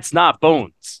 like that's not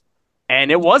Bones.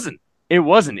 And it wasn't. It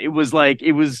was like,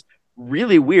 it was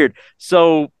really weird.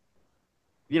 So,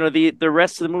 the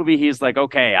rest of the movie, he's like,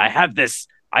 okay, I have this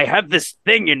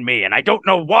thing in me and I don't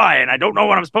know why, and I don't know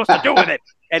what I'm supposed to do with it.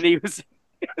 And he was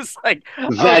like,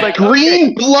 that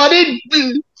green blooded.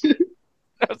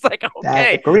 I was like,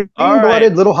 okay, green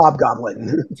blooded little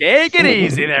hobgoblin. Take it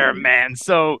easy there, man.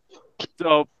 So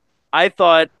I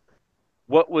thought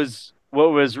what was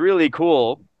really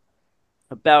cool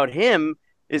about him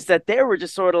is that they were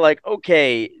just sort of like,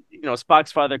 okay,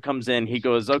 Spock's father comes in, he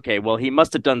goes, okay, well, he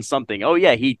must have done something. Oh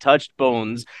yeah, he touched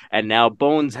Bones, and now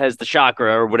Bones has the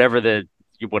chakra or whatever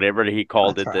he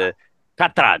called it, the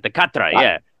katra,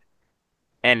 yeah.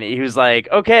 And he was like,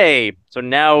 okay, so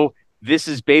now this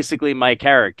is basically my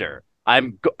character.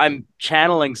 I'm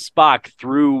channeling Spock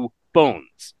through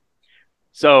Bones.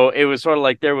 So it was sort of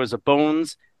like there was a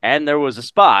Bones and there was a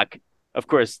Spock. Of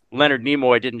course, Leonard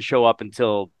Nimoy didn't show up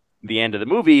until the end of the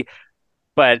movie,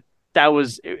 but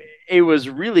it was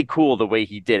really cool the way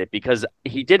he did it because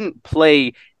he didn't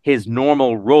play his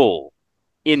normal role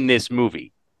in this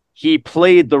movie. He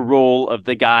played the role of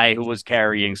the guy who was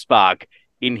carrying Spock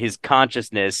in his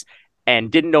consciousness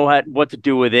and didn't know what to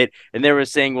do with it. And they were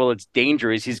saying, well, it's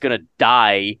dangerous. He's going to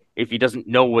die if he doesn't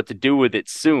know what to do with it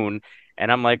soon.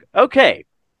 And I'm like, okay,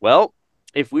 well,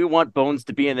 if we want Bones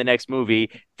to be in the next movie,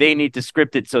 they need to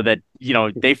script it so that,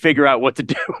 they figure out what to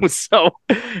do. So,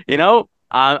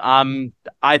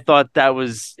 I thought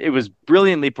it was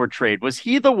brilliantly portrayed. Was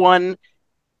he the one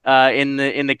in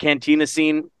the cantina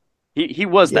scene? He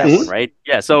was that one, right?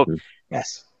 Yeah. So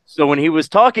yes. So when he was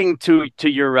talking to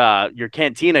your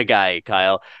cantina guy,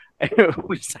 Kyle,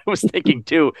 which I was thinking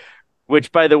too,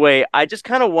 which by the way, I just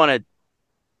kind of want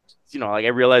to, like I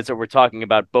realize that we're talking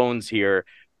about Bones here,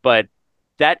 but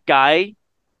that guy,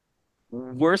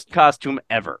 worst costume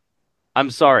ever. I'm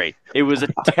sorry. It was a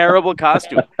terrible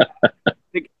costume.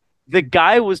 The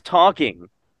guy was talking.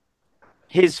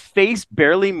 His face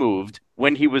barely moved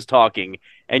when he was talking,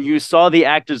 and you saw the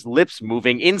actor's lips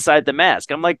moving inside the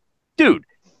mask. I'm like, dude,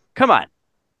 come on.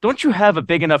 Don't you have a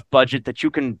big enough budget that you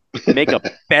can make a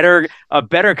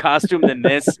better costume than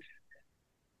this?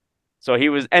 So he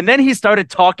was, and then he started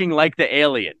talking like the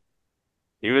alien.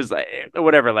 He was like,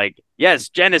 whatever, like, yes,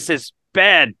 Genesis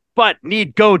bad, but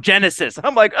need go Genesis.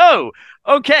 I'm like, oh,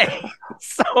 okay.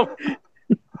 So,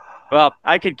 well,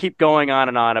 I could keep going on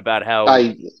and on about how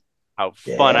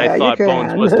fun I thought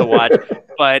Bones was to watch,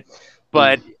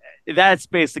 but that's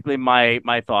basically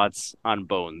my thoughts on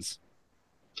Bones.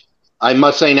 I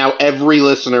must say now, every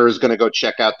listener is going to go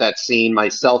check out that scene,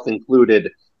 myself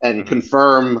included, and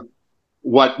confirm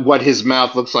what his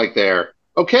mouth looks like there.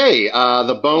 Okay,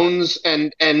 the Bones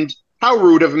and how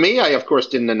rude of me! I of course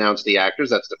didn't announce the actors.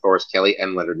 That's DeForest Kelley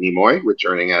and Leonard Nimoy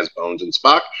returning as Bones and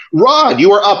Spock. Rod,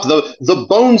 you are up. The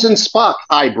Bones and Spock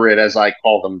hybrid, as I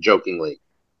call them jokingly.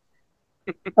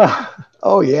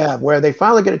 Oh yeah, where they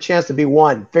finally get a chance to be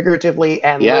one, figuratively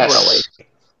and literally.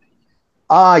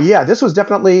 Yeah, this was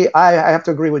definitely. I have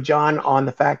to agree with John on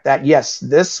the fact that yes,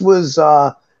 this was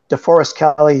DeForest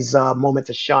Kelley's moment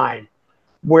to shine,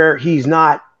 where he's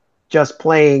not just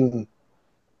playing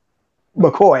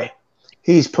McCoy,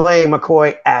 he's playing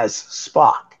McCoy as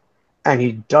Spock, and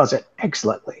he does it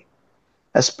excellently,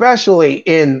 especially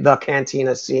in the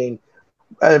cantina scene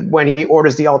when he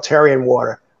orders the Altarian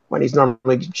water, when he's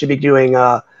normally should be doing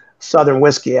Southern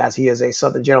whiskey, as he is a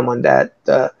Southern gentleman that,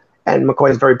 and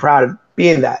McCoy is very proud of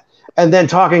being that. And then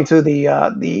talking to the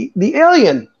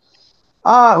alien,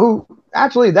 who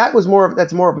actually that's more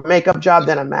of a makeup job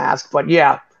than a mask. But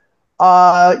yeah,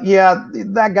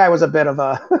 that guy was a bit of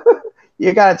a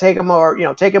you got to take him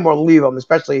or leave him,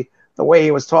 especially the way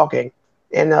he was talking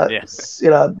in a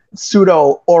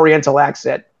pseudo Oriental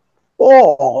accent.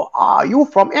 Oh, are you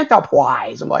from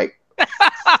Enterprise? I'm like,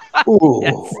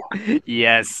 ooh,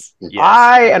 Yes.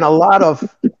 I and a lot of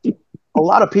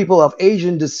people of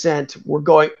Asian descent were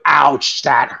going, ouch,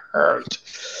 that hurt.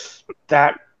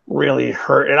 That really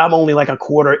hurt. And I'm only like a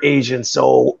quarter Asian,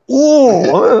 so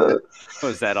ooh.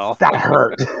 Was that all? That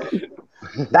hurt.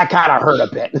 That kind of hurt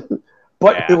a bit.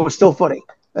 But it was still funny.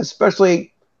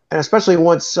 Especially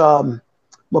once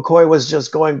McCoy was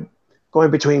just going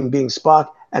between being Spock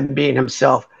and being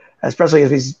himself. Especially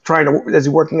as he's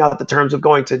working out the terms of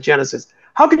going to Genesis.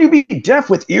 How can you be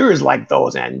deaf with ears like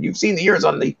those? And you've seen the ears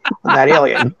on that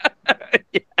alien.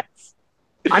 Yes.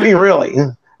 I mean, really.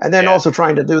 And then also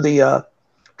trying to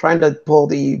pull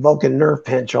the Vulcan nerve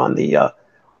pinch on the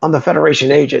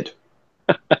Federation agent.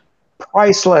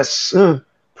 Priceless.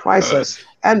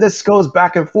 And this goes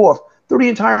back and forth through the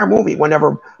entire movie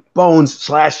whenever Bones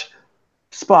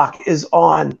 / Spock is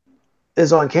on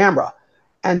camera.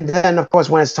 And then, of course,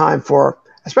 when it's time for,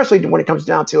 especially when it comes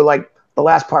down to like the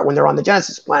last part when they're on the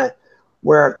Genesis planet,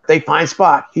 where they find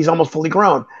Spock, he's almost fully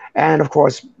grown. And of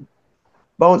course,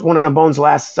 one of Bones'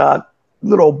 last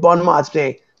little bun mods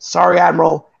saying, "Sorry,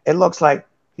 Admiral, it looks like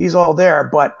he's all there,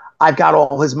 but I've got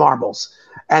all his marbles."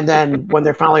 And then when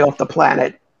they're finally off the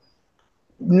planet,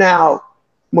 now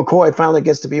McCoy finally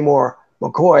gets to be more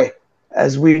McCoy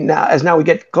as now we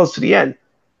get close to the end.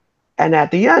 And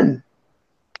at the end,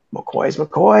 McCoy is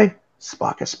McCoy,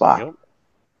 Spock is Spock. Yep.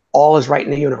 All is right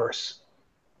in the universe.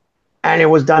 And it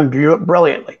was done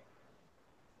brilliantly,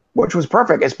 which was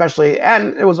perfect,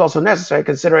 and it was also necessary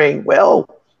considering, well,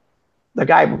 the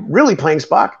guy really playing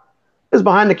Spock is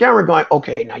behind the camera going,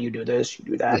 okay, now you do this, you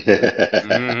do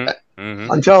that.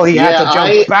 Until he had to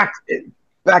jump back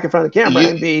in front of the camera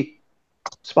and be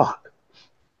Spock.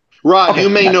 Rod, you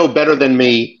may know better than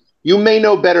me.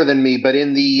 But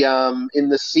in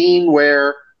the scene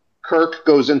where Kirk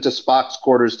goes into Spock's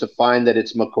quarters to find that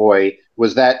it's McCoy,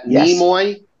 was that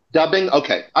Nimoy dubbing?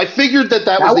 Okay. I figured that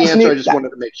was the answer. I just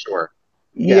wanted to make sure.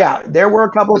 Yeah, there were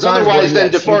a couple of times. Otherwise, then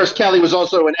DeForest Kelley was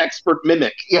also an expert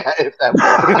mimic. Yeah, if that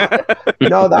was.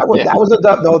 No, that was a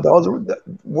dub. No, those were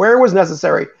where it was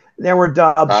necessary. There were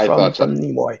dubs from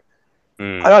Nimoy.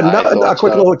 A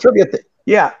quick little trivia thing.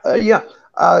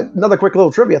 Another quick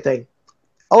little trivia thing.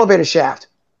 Elevator shaft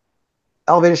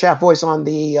voice on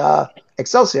the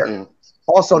Excelsior.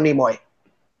 Also Nimoy.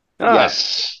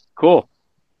 Yes. Cool.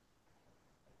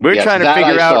 We're trying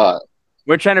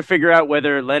to figure out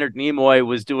whether Leonard Nimoy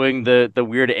was doing the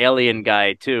weird alien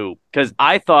guy too, because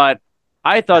I thought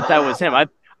that was him.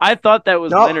 I thought that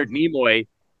was Leonard Nimoy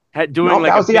doing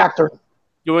like that was the actor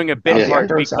doing a bit part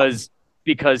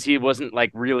because he wasn't like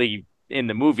really in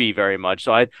the movie very much.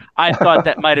 So I thought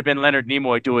that might have been Leonard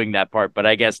Nimoy doing that part, but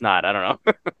I guess not. I don't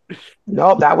know.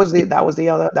 No, that was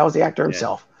the actor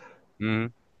himself. Mm-hmm.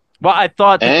 Well, I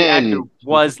thought that the actor And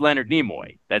was Leonard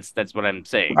Nimoy. That's what I'm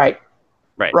saying. Right.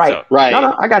 Right. Right. So, right,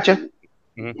 No, I got you.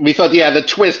 we thought, the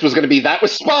twist was going to be that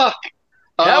was Spock.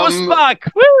 that was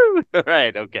Spock. Woo!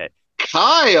 Right. Okay.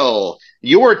 Kyle,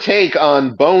 your take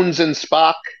on Bones and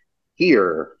Spock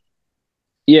here.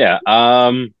 Yeah.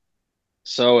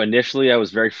 So initially, I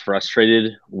was very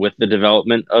frustrated with the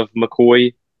development of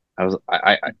McCoy.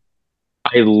 I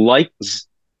liked,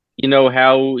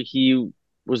 how he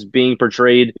was being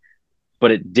portrayed,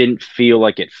 but it didn't feel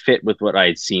like it fit with what I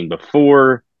had seen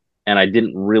before, and I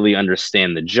didn't really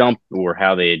understand the jump or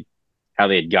how they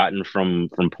had gotten from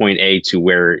point A to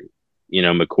where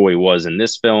McCoy was in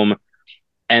this film.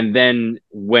 And then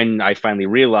when I finally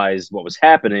realized what was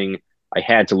happening, I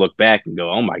had to look back and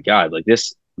go, "Oh my God, like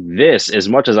this as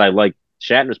much as I like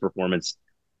Shatner's performance,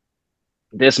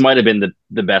 this might have been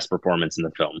the best performance in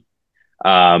the film."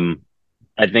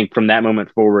 I think from that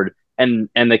moment forward, and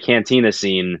the cantina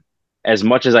scene, as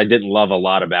much as I didn't love a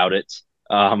lot about it,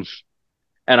 and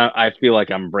I feel like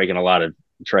I'm breaking a lot of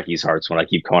Trekkies' hearts when I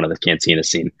keep calling it the cantina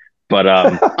scene. But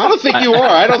I don't think you are.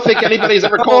 I don't think anybody's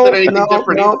ever called it anything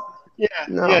different. No,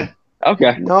 Yeah.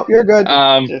 okay, no, you're good.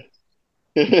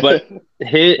 But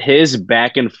his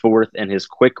back and forth and his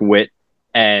quick wit,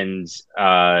 and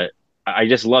I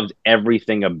just loved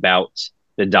everything about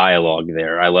the dialogue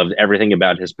there. I loved everything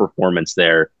about his performance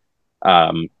there.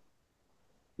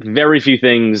 Very few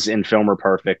things in film are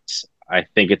perfect. I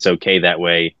think it's okay that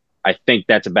way. I think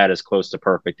that's about as close to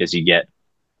perfect as you get.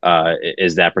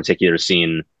 Is that particular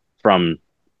scene from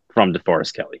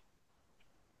DeForest Kelly?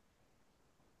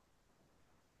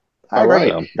 I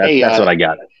agree. right. So that's what I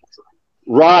got.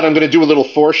 Rod, I'm going to do a little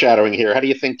foreshadowing here. How do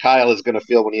you think Kyle is going to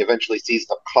feel when he eventually sees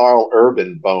the Carl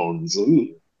Urban Bones?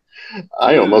 Ooh,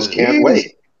 I almost can't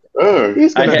wait.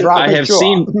 He's gonna drop his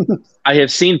jaw. I have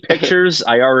seen pictures.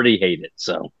 I already hate it.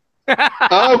 So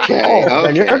Okay.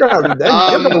 Then you're gonna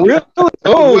really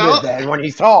well, then when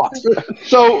he talks.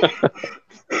 So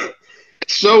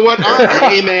what?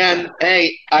 Hey man,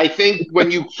 I think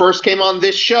when you first came on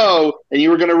this show and you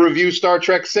were going to review Star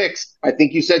Trek 6, I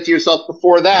think you said to yourself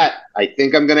before that, I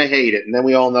think I'm going to hate it, and then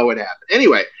we all know what happened.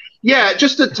 Anyway, yeah,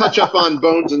 just to touch up on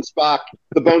Bones and Spock,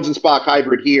 the Bones and Spock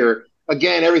hybrid here.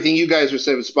 Again, everything you guys were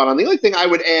saying was spot on. The only thing I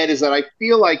would add is that I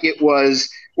feel like it was,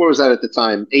 what was that at the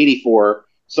time? 84.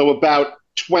 So about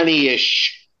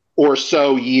 20-ish or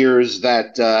so years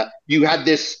that you had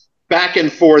this back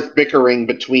and forth bickering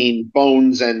between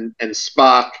Bones and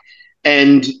Spock.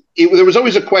 And there was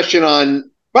always a question on,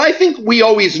 but I think we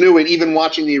always knew it, even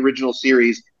watching the original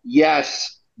series.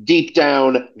 Yes, deep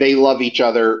down, they love each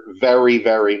other very,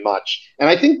 very much. And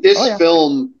I think this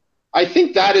film, I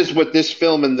think that is what this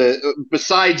film and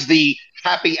besides the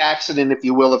happy accident, if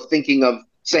you will, of thinking of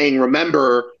saying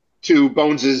remember to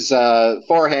Bones's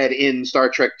forehead in Star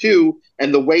Trek 2,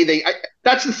 and the way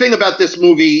that's the thing about this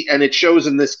movie, and it shows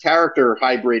in this character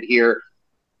hybrid here,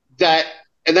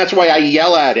 and that's why I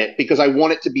yell at it, because I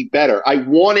want it to be better. I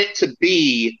want it to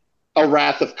be a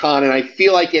Wrath of Khan, and I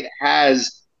feel like it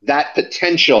has that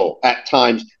potential at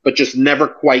times, but just never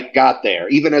quite got there.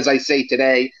 Even as I say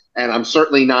today, and I'm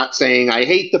certainly not saying I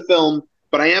hate the film,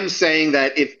 but I am saying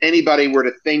that if anybody were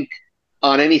to think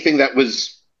on anything that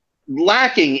was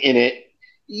lacking in it,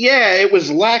 yeah, it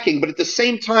was lacking, but at the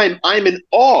same time, I'm in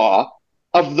awe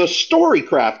of the story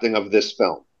crafting of this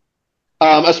film,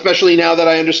 especially now that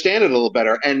I understand it a little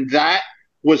better. And that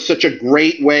was such a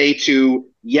great way to,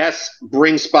 yes,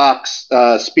 bring Spock's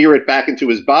spirit back into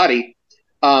his body,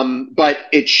 but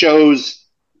it shows,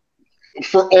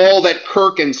 for all that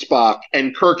Kirk and Spock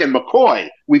and Kirk and McCoy,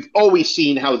 we've always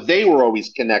seen how they were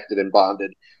always connected and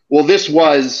bonded. Well, this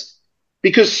was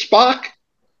because Spock,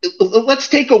 let's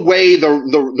take away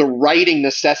the writing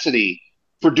necessity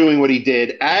for doing what he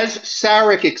did. As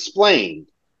Sarek explained,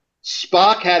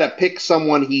 Spock had to pick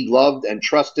someone he loved and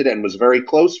trusted and was very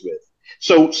close with.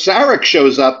 So Sarek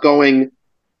shows up going,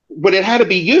 but it had to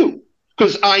be you,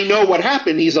 because I know what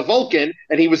happened. He's a Vulcan,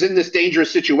 and he was in this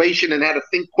dangerous situation and had to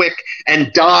think quick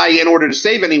and die in order to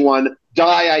save anyone.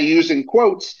 Die, I use in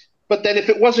quotes. But then if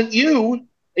it wasn't you,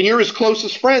 and you're his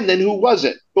closest friend, then who was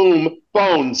it? Boom,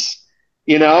 Bones.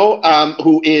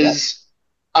 Who is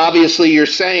obviously, you're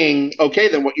saying, okay,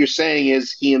 then what you're saying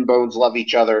is he and Bones love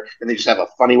each other, and they just have a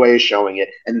funny way of showing it.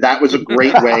 And that was a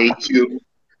great way to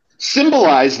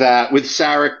symbolize that with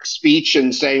Sarek's speech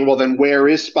and saying, well, then where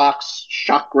is Spock's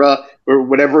chakra or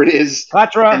whatever it is?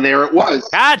 Patra. And there it was.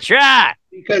 Gotcha!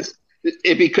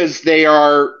 Because they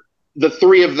are, the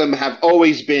three of them have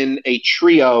always been a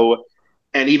trio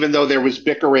And even though there was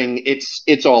bickering,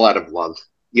 it's all out of love,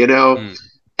 you know? Mm.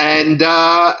 And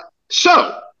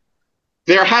so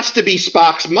there has to be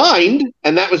Spock's mind,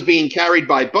 and that was being carried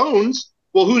by Bones.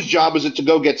 Well, whose job was it to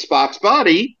go get Spock's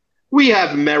body? We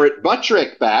have Merritt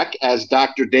Buttrick back as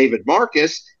Dr. David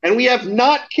Marcus, and we have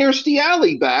not Kirstie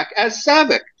Alley back as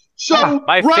Savick. So,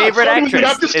 My Rob, favorite starting with you.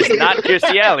 actress I'm just is kidding. not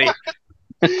Kirstie Alley.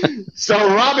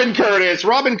 So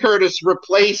Robin Curtis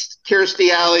replaced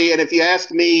Kirstie Alley, and if you ask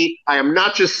me, I am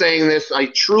not just saying this. I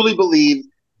truly believe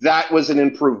that was an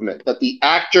improvement. That the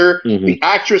actress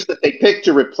that they picked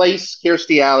to replace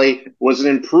Kirstie Alley was an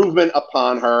improvement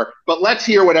upon her. But let's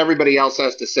hear what everybody else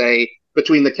has to say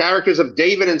between the characters of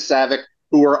David and Savick,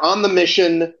 who are on the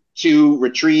mission to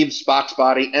retrieve Spock's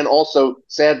body, and also,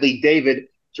 sadly, David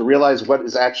to realize what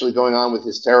is actually going on with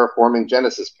his terraforming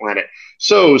Genesis planet.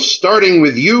 So, starting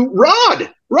with you, Rod.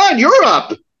 Rod, you're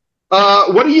up.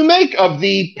 What do you make of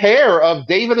the pair of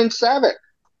David and Savick?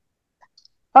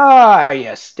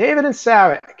 Yes, David and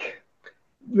Savick,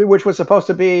 which was supposed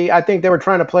to be, I think they were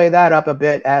trying to play that up a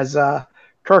bit as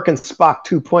Kirk and Spock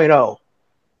 2.0.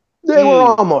 They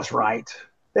were almost right.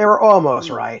 They were almost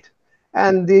right.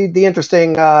 And the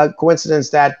interesting coincidence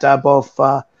that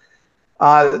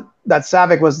that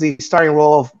Savick was the starting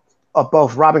role of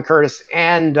both Robin Curtis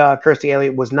and Kirstie Alley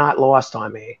was not lost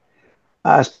on me,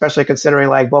 especially considering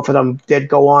like both of them did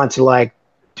go on to like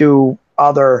do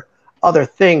other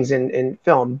things in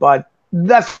film, but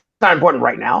that's not important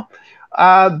right now.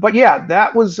 But yeah,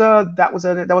 that was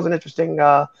an interesting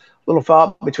little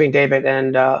thought between David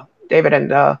and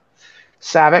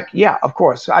Savick. Yeah, of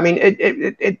course. I mean,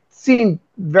 it seemed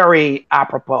very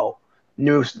apropos.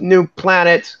 New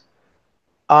planet.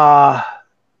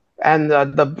 And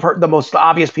the most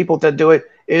obvious people to do it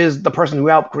is the person who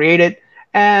helped create it,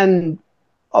 and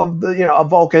a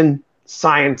Vulcan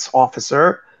science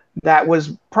officer that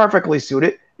was perfectly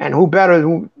suited, and who better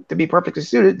to be perfectly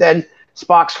suited than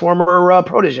Spock's former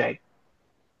protege,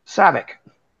 Savick.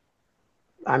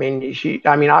 I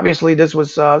mean, obviously this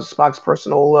was Spock's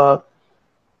personal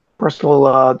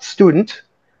student.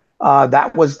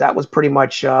 That was pretty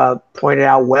much pointed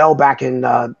out well back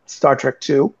in Star Trek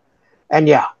II. And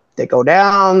yeah, they go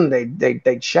down,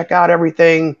 they check out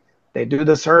everything, they do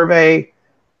the survey.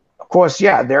 Of course,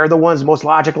 yeah, they're the ones most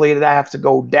logically that have to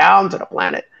go down to the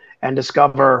planet and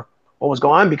discover what was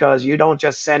going on, because you don't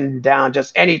just send down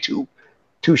just any two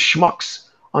schmucks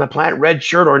on the planet, red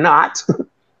shirt or not,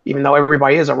 even though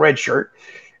everybody is a red shirt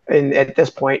at this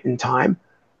point in time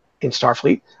in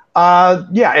Starfleet.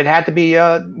 Yeah, it had to be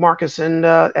Marcus and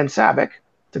Savick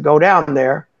to go down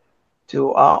there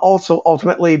to also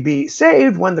ultimately be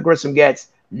saved when the Grissom gets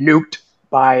nuked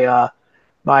by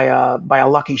a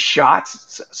lucky shot,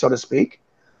 so to speak.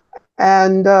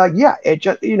 And yeah, it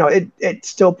just it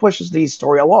still pushes the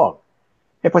story along.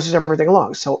 It pushes everything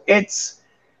along. So it's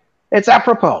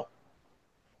apropos.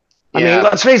 I mean,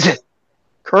 let's face it.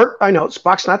 Kirk, I know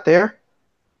Spock's not there.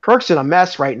 Kirk's in a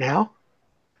mess right now.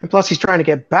 And plus, he's trying to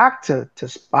get back to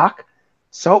Spock.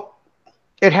 So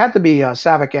it had to be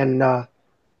Savick and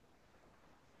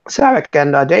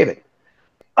David.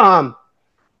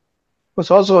 Was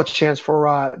also a chance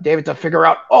for David to figure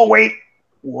out, oh, wait,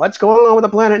 what's going on with the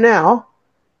planet now?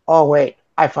 Oh, wait,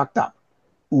 I fucked up.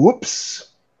 Whoops.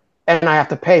 And I have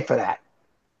to pay for that.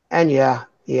 And yeah,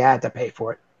 he had to pay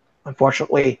for it.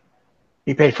 Unfortunately,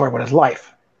 he paid for it with his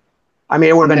life. I mean,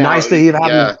 it would have been nice to even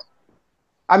have him.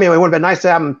 I mean, it would have been nice to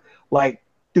have him like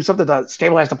do something to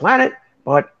stabilize the planet,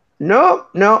 but no.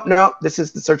 This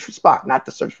is the search for Spock, not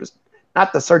the search for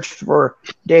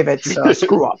David's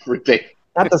screw up.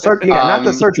 Not the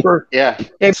search for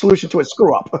Dave's solution to a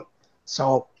screw up.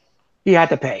 So he had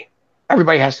to pay.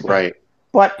 Everybody has to pay. Right.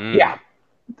 But yeah,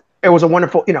 it was a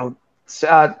wonderful,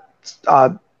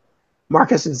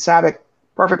 Marcus and Savick,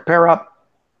 perfect pair up.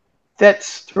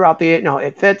 Fits throughout the,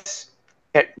 it fits.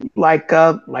 It like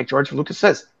George Lucas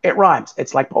says, it rhymes.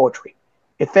 It's like poetry.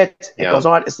 It fits. It goes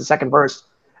on. It's the second verse,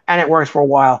 and it works for a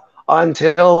while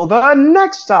until the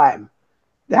next time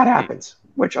that happens,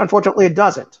 which unfortunately it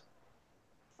doesn't.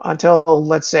 Until,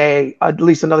 let's say, at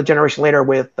least another generation later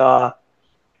with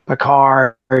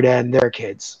Picard and their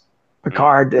kids,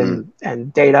 Picard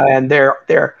and Data and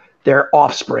their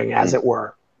offspring, as it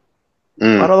were.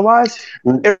 But otherwise,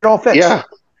 it all fits.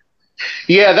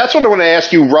 Yeah, that's what I want to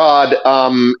ask you, Rod.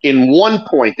 In one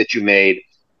point that you made,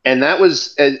 and that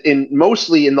was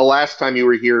mostly in the last time you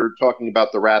were here talking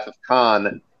about the Wrath of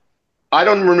Khan. I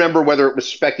don't remember whether it was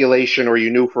speculation or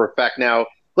you knew for a fact. Now,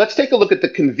 let's take a look at the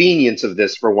convenience of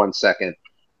this for 1 second.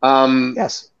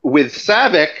 Yes. With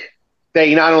Savick,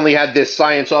 they not only had this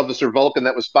science officer Vulcan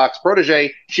that was Spock's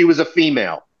protege, she was a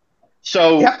female.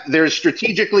 So Yep. there's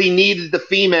strategically needed the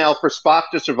female for Spock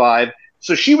to survive.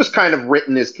 So she was kind of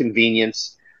written as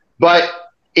convenience. But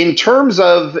in terms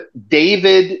of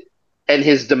David and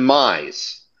his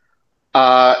demise,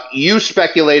 you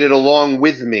speculated along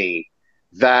with me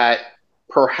that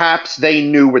perhaps they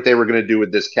knew what they were going to do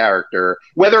with this character,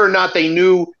 whether or not they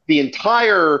knew the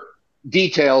entire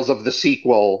details of the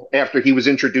sequel after he was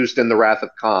introduced in The Wrath of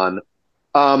Khan.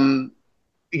 Um,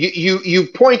 you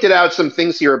pointed out some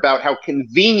things here about how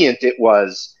convenient it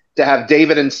was to have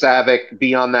David and Savick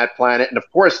be on that planet, and of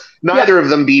course, neither of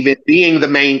them being the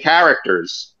main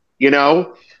characters.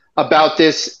 About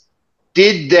this.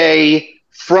 Did they,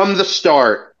 from the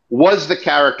start, was the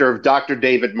character of Dr.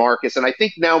 David Marcus? And I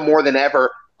think now more than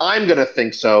ever, I'm going to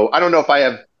think so. I don't know if I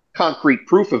have concrete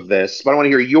proof of this, but I want to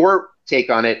hear your take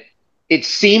on it. It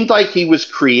seemed like he was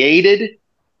created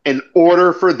in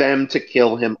order for them to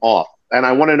kill him off. And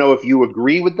I want to know if you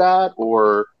agree with that,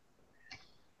 or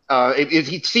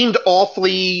it seemed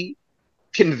awfully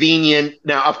convenient.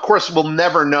 Now, of course, we'll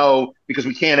never know because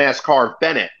we can't ask Harv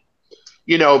Bennett.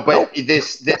 But Nope.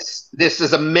 this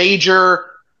is a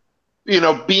major,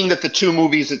 being that the two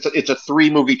movies, it's a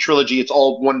 3-movie trilogy, it's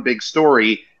all one big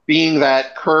story. Being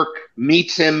that Kirk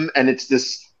meets him and it's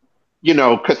this,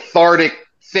 cathartic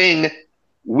thing.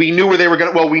 We knew where they were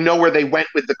going to. Well, we know where they went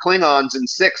with the Klingons in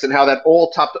 6 and how that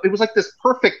all topped up. It was like this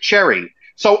perfect cherry.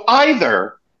 So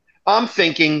either I'm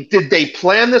thinking, did they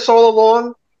plan this all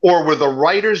along, or were the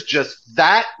writers just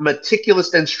that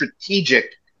meticulous and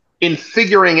strategic in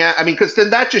figuring out? I mean, because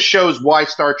then that just shows why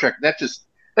Star Trek. That just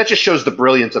shows the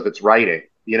brilliance of its writing.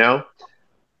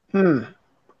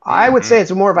 I would say it's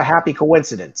more of a happy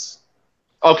coincidence.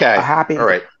 Okay. A happy. All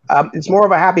right. It's more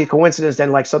of a happy coincidence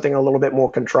than like something a little bit more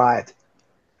contrived.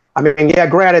 I mean, yeah,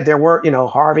 granted, there were,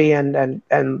 Harvey and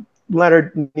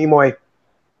Leonard Nimoy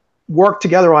worked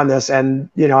together on this, and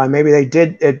and maybe they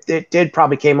did. It did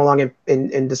probably came along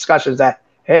in discussions that,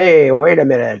 hey, wait a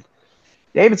minute,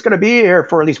 David's going to be here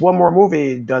for at least one more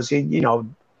movie. Does he,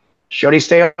 should he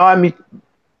stay on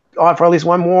for at least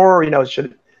one more?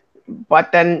 Should.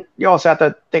 But then you also have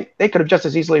to think they could have just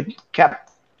as easily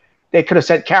they could have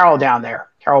sent Carol down there,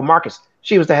 Carol Marcus.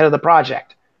 She was the head of the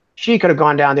project. She could have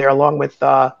gone down there along with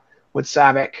Savick.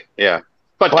 Yeah,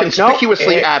 but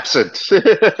conspicuously absent.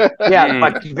 Yeah,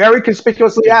 but very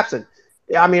conspicuously absent.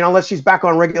 I mean, unless she's back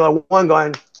on regular one,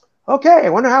 going, okay, I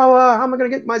wonder how am I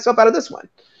going to get myself out of this one,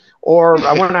 or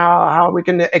I wonder how we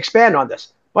can expand on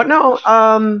this. But no,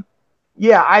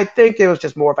 yeah, I think it was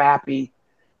just more of a happy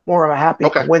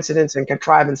coincidence and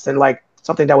contrivance than like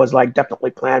something that was like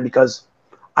definitely planned, because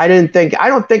I don't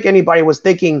think anybody was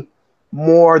thinking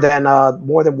more than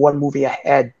one movie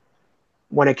ahead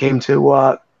when it came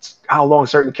to how long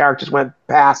certain characters went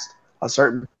past a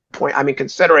certain point. I mean,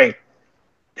 considering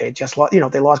they just lost,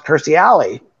 they lost Kirstie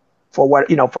Alley for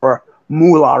for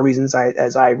moolah reasons,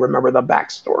 as I remember the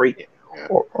backstory,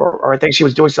 or I think she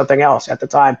was doing something else at the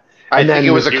time. I think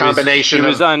it was a combination. She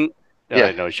was on.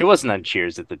 Yeah. No, she wasn't on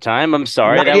Cheers at the time. I'm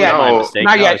sorry, Not that yet. was my mistake.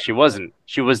 Not No, yet. she wasn't.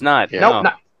 She was not. Yeah. No.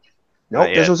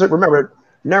 Nope. This was it. Remember.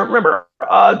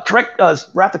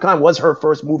 Wrath of Khan was her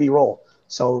first movie role,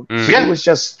 so she was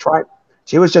just trying.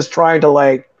 She was just trying to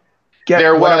like get.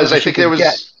 There was. I think there was.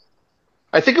 Get.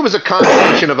 I think it was a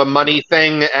combination of a money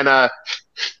thing and a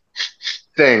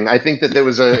thing. I think that there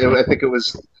was I think it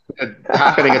was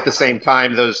happening at the same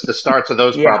time. The starts of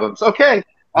those problems. Okay.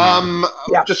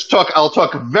 I'll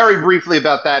talk very briefly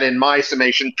about that in my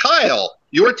summation. Kyle,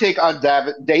 your take on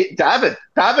David and Savick.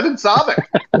 David and Savick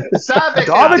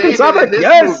in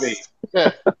this movie.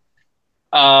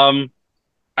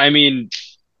 I mean,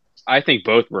 I think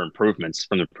both were improvements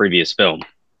from the previous film.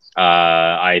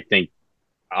 I think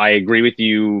I agree with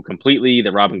you completely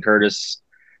that Robin Curtis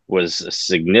was a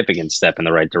significant step in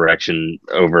the right direction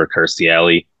over Kirstie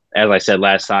Alley. As I said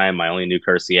last time, I only knew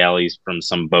Kirstie Alley from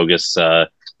some bogus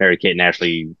Mary-Kate and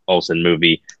Ashley Olsen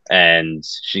movie, and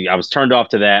I was turned off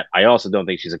to that. I also don't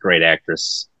think she's a great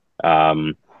actress,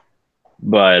 but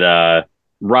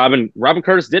Robin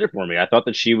Curtis did it for me. I thought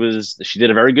that she did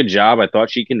a very good job. I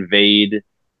thought she conveyed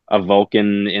a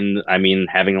Vulcan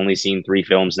having only seen 3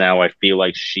 films now, I feel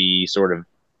like she sort of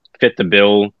fit the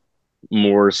bill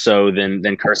more so than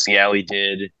Kirstie Alley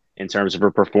did in terms of her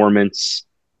performance.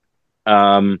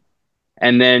 And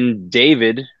then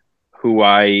David, who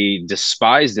I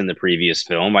despised in the previous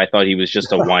film, I thought he was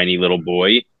just a whiny little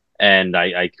boy, and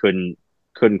I couldn't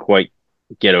quite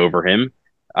get over him.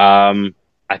 I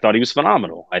thought he was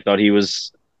phenomenal. I thought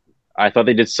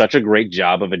they did such a great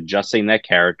job of adjusting that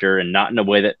character, and not in a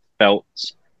way that felt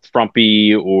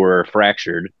frumpy or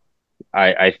fractured.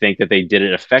 I think that they did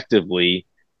it effectively.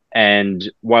 And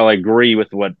while I agree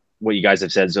with what what you guys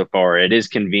have said so far. It is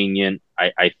convenient.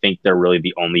 I think they're really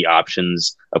the only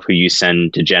options of who you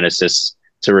send to Genesis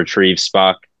to retrieve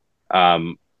Spock.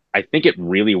 I think it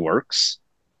really works.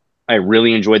 I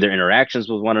really enjoyed their interactions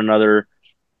with one another,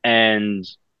 and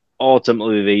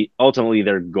ultimately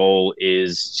their goal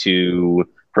is to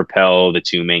propel the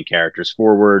two main characters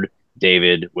forward,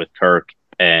 David with Kirk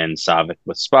and Saavik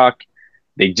with Spock.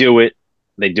 They do it.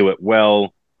 They do it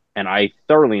well, and I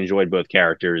thoroughly enjoyed both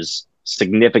characters,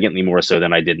 significantly more so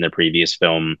than I did in the previous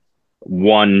film.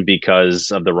 One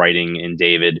because of the writing in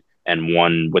David, and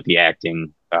one with the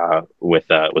acting with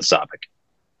Saavik.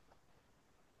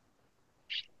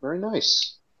 Very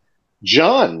nice.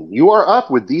 John, you are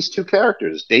up with these two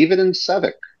characters, David and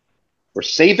Saavik, or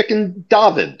Saavik and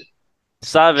David.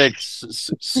 Slavic,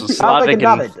 Slavic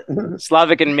and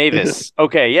Slavic and Mavis.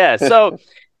 Okay, yeah. So,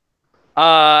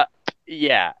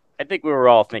 yeah, I think we were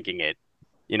all thinking it.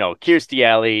 Kirstie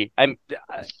Alley.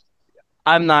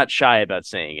 I'm not shy about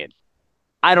saying it.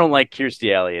 I don't like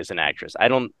Kirstie Alley as an actress. I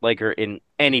don't like her in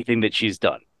anything that she's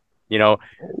done. I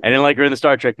didn't like her in the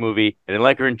Star Trek movie. I didn't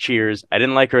like her in Cheers. I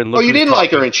didn't like her in Look Oh, you Who's didn't like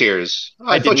Talking. her in Cheers.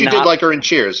 I thought you not. did like her in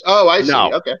Cheers. Oh, I see.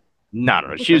 No. Okay.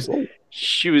 No.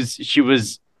 She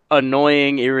was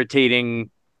annoying, irritating.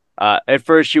 At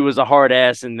first she was a hard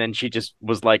ass, and then she just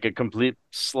was like a complete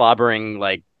slobbering,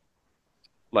 like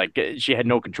she had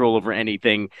no control over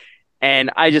anything.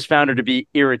 And I just found her to be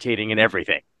irritating in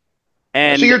everything.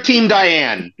 And so you're Team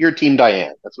Diane. You're Team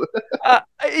Diane. That's what.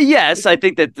 Yes, I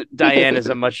think that Diane is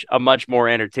a much more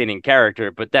entertaining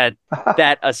character. But that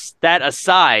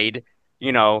aside,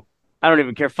 I don't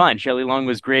even care. Fine, Shelley Long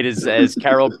was great as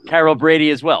Carol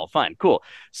Brady as well. Fine, cool.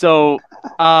 So,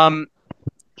 but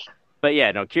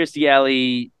yeah, no, Kirstie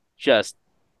Alley just.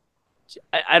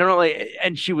 I don't know, like,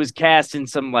 and she was cast in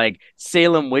some like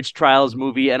Salem witch trials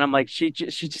movie, and I'm like, she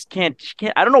just can't. She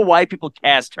can't. I don't know why people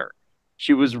cast her.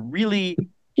 She was really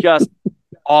just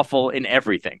awful in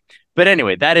everything. But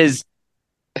anyway, that's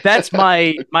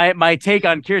my take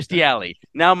on Kirstie Alley.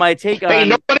 Now my take on. Hey,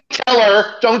 nobody tell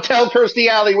her. Don't tell Kirstie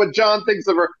Alley what John thinks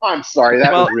of her. I'm sorry,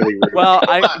 that was really rude. Well,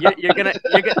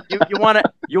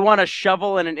 you want to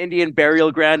shovel in an Indian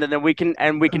burial ground, and then we can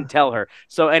tell her.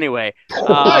 So anyway,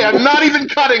 I'm not even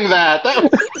cutting that.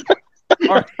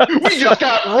 We just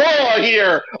got raw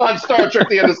here on Star Trek: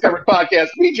 The Undiscovered podcast.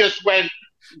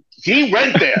 He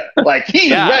went there. Like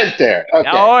he went there. Okay.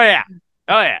 Oh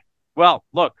yeah. Well,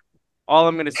 look. All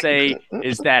I'm going to say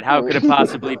is that how could it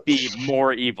possibly be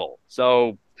more evil?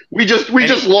 So we just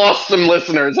lost some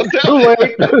listeners. I'm telling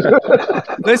you.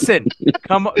 Listen,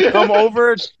 come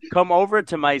over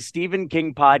to my Stephen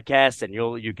King podcast, and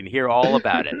you can hear all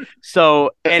about it. So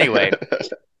anyway,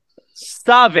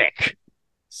 Saavik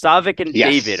and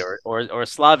David, or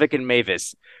Slavic and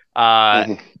Mavis.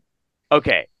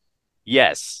 Okay,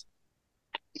 yes,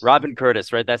 Robin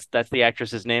Curtis, right? That's the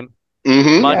actress's name.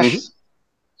 Mm-hmm.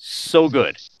 So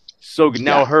good.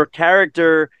 Now her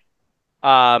character,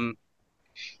 again,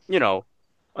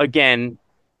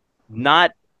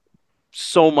 not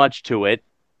so much to it.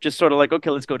 Just sort of like,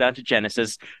 okay, let's go down to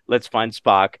Genesis. Let's find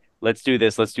Spock. Let's do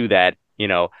this. Let's do that.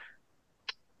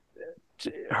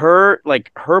 Her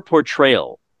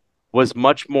portrayal was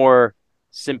much more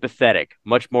sympathetic,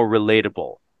 much more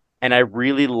relatable. And I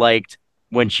really liked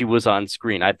when she was on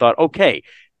screen. I thought, okay,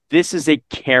 this is a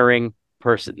caring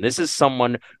person. This is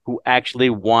someone who actually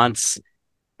wants,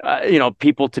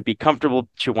 people to be comfortable.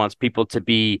 She wants people to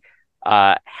be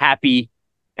happy.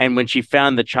 And when she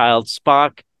found the child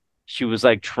Spock, she was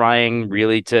like trying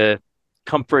really to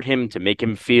comfort him, to make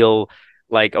him feel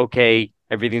like, okay,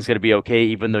 everything's going to be okay,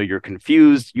 even though you're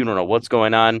confused. You don't know what's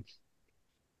going on.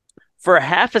 For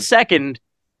half a second,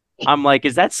 I'm like,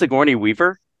 is that Sigourney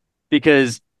Weaver?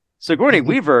 Because Sigourney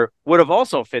Weaver would have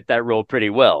also fit that role pretty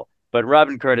well. But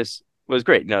Robin Curtis was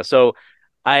great. No, so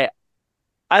I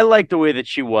liked the way that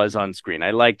she was on screen.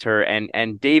 I liked her,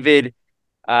 and David,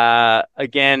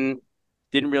 again,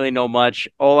 didn't really know much.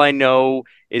 All I know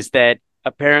is that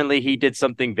apparently he did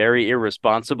something very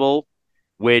irresponsible,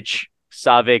 which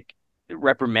Saavik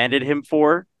reprimanded him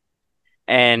for,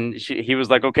 and he was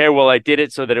like, "Okay, well, I did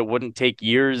it so that it wouldn't take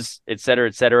years, et cetera,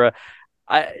 et cetera."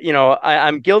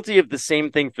 I'm guilty of the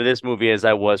same thing for this movie as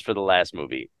I was for the last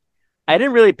movie. I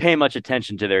didn't really pay much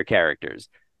attention to their characters.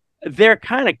 They're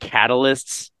kind of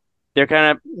catalysts.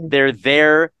 They're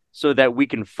there so that we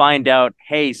can find out,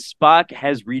 hey, Spock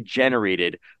has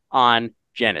regenerated on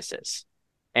Genesis.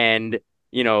 And,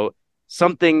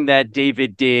 something that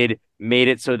David did made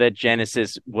it so that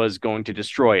Genesis was going to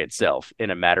destroy itself in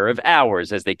a matter of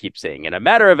hours, as they keep saying. In a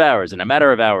matter of hours,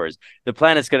 the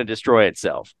planet's going to destroy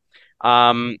itself.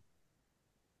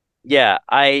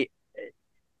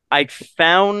 I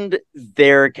found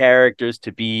their characters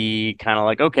to be kind of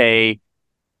like, okay,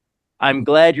 I'm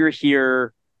glad you're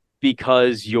here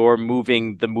because you're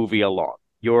moving the movie along.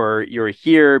 You're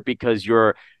here because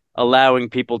you're allowing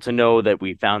people to know that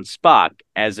we found Spock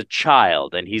as a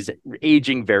child and he's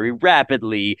aging very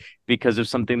rapidly because of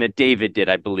something that David did,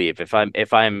 I believe, if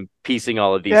I'm piecing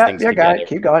all of these things Yeah, got together. it.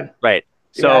 Keep going. Right.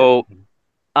 You got it.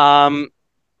 So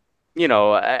you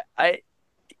know, I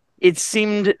it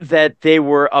seemed that they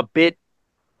were a bit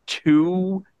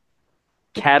too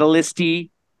catalysty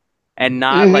and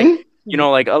not like, Mm-hmm.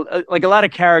 like a lot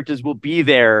of characters will be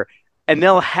there and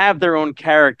they'll have their own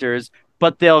characters,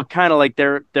 but they'll kind of like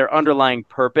their underlying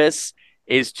purpose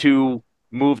is to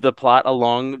move the plot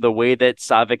along the way that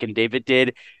Savik and David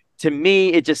did. To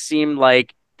me, it just seemed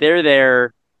like they're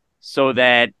there so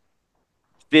that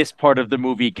this part of the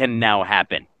movie can now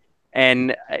happen.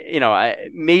 And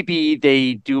maybe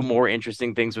they do more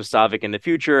interesting things with Savik in the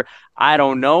future. I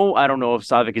don't know. I don't know if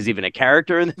Savik is even a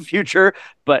character in the future.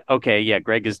 But okay, yeah,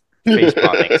 Greg is face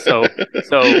palming. So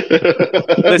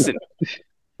listen,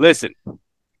 listen.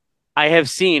 I have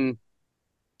seen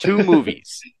two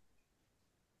movies.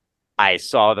 I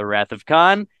saw The Wrath of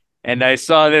Khan, and I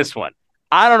saw this one.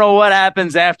 I don't know what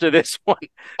happens after this one.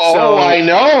 Oh, So I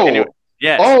know. anyway,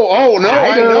 yes. Oh, no, I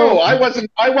I know. know.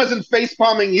 I wasn't face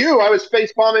palming you. I was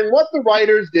face palming what the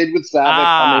writers did with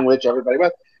Savick coming, Ah, which everybody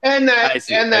was, and that I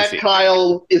see. and I that see.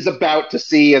 Kyle is about to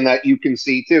see, and that you can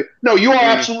see too. No, you are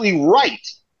Mm, absolutely right.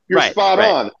 You're right, spot right.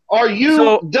 on. Are you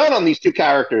So done on these two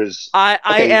characters? I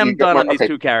Okay, you am got done more. on these Okay,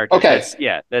 two characters.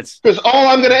 okay. That's Because all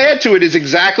I'm going to add to it is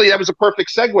exactly that was a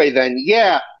perfect segue. Then,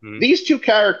 yeah, mm, these two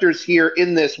characters here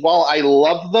in this, while I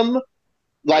love them,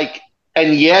 like,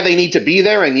 and yeah, they need to be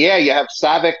there, and yeah, you have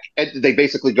Savick. They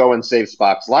basically go and save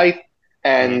Spock's life, mm,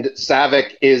 and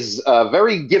Savick is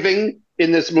very giving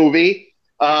in this movie.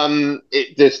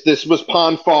 This was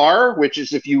Ponfar, which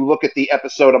is if you look at the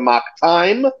episode of Mock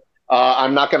Time.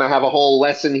 I'm not going to have a whole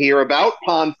lesson here about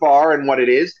Ponfar and what it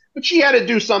is, but she had to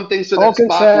do something so that Vulcan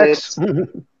Spock sex. lives.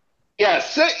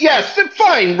 Yes, yes,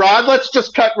 fine, Rod. Let's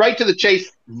just cut right to the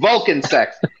chase. Vulcan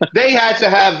sex. They had to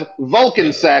have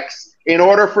Vulcan sex in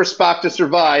order for Spock to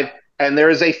survive. And there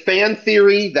is a fan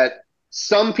theory that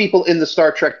some people in the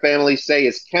Star Trek family say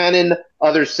is canon,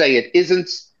 others say it isn't.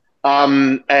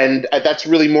 And that's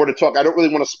really more to talk. I don't really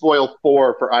want to spoil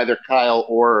four for either Kyle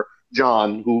or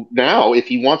John, who now, if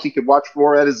he wants, he could watch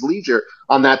four at his leisure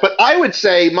on that. But I would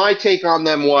say my take on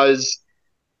them was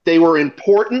they were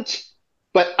important,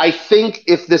 but I think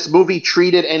if this movie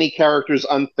treated any characters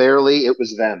unfairly, it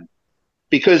was them.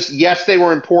 Because yes, they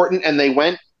were important and they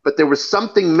went, but there was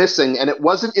something missing, and it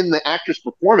wasn't in the actors'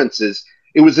 performances.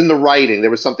 It was in the writing.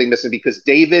 There was something missing because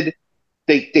David,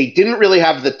 they didn't really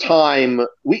have the time.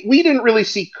 We didn't really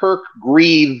see Kirk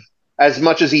grieve as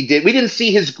much as he did. We didn't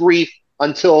see his grief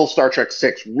until Star Trek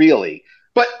Six, really.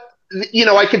 But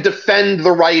I could defend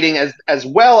the writing as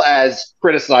well as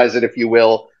criticize it, if you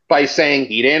will, by saying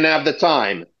he didn't have the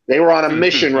time. They were on a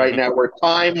mission right now where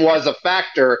time was a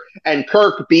factor, and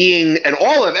Kirk being, and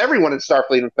all of everyone in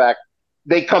Starfleet, in fact,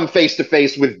 they come face to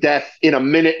face with death in a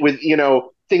minute. With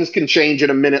things can change in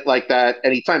a minute like that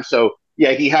anytime. So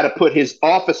yeah, he had to put his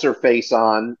officer face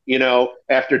on.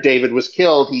 After David was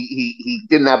killed, he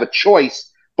didn't have a choice.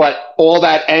 But all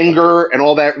that anger and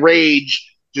all that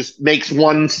rage just makes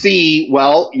one see.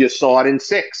 Well, you saw it in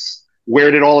Six.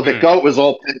 Where did all of it mm. go? It was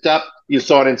all pent up. You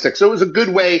saw it in Six. So it was a good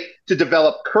way to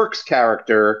develop Kirk's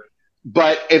character.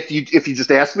 But if you just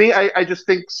ask me, I just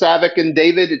think Savick and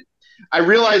David. I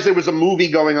realized there was a movie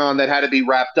going on that had to be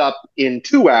wrapped up in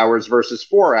 2 hours versus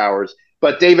 4 hours.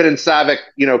 But David and Savick,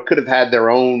 could have had their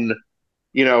own,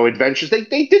 adventures. They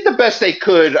did the best they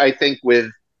could, I think, with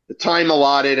the time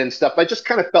allotted and stuff. I just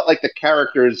kind of felt like the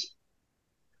characters,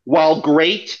 while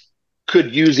great,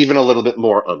 could use even a little bit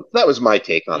more. That was my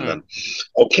take on Mm. them.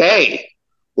 Okay.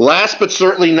 Last but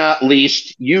certainly not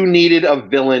least, you needed a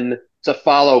villain to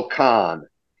follow Khan.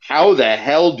 How the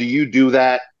hell do you do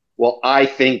that? Well, I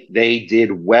think they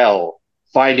did well.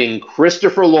 Finding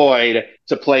Christopher Lloyd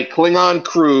to play Klingon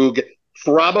Krug,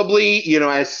 probably,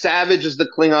 as savage as the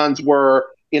Klingons were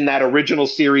in that original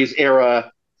series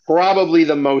era, probably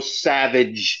the most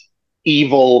savage,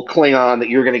 evil Klingon that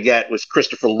you're going to get was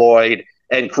Christopher Lloyd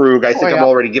and Krug. I think I'm Yeah.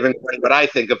 already giving what I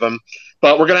think of him.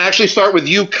 But we're going to actually start with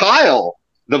you, Kyle,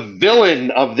 the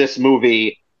villain of this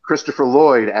movie, Christopher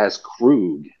Lloyd as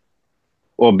Krug.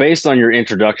 Well, based on your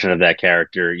introduction of that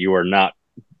character, you are not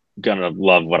gonna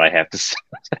love what I have to say.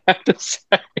 have to say.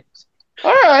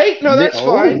 All right, no, that's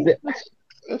fine.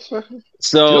 That's fine.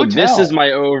 So Do this tell.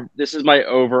 is this is my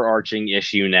overarching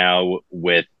issue now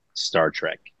with Star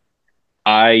Trek.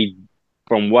 I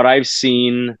from what I've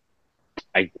seen,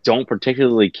 I don't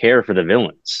particularly care for the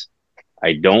villains.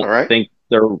 I don't All right. think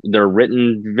they're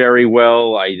written very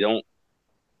well. I don't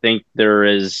think they're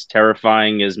as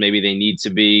terrifying as maybe they need to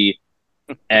be.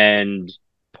 And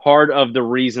part of the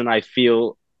reason I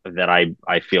feel that I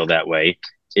feel that way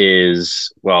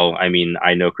is, well, I mean,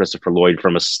 I know Christopher Lloyd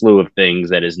from a slew of things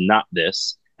that is not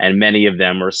this, and many of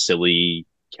them are silly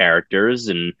characters,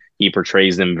 and he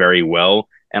portrays them very well.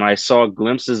 And I saw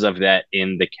glimpses of that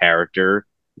in the character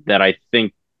that I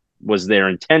think was there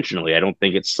intentionally. I don't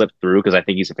think it slipped through because I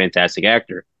think he's a fantastic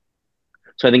actor.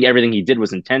 So I think everything he did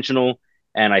was intentional,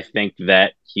 and I think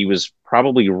that he was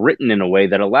probably written in a way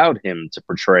that allowed him to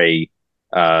portray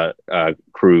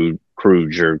Cruge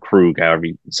or Krug, however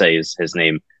you say his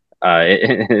name,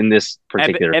 in this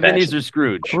particular fashion. Ebenezer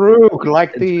Scrooge. Krug,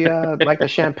 like the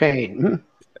champagne.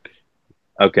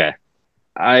 Okay,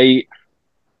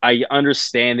 I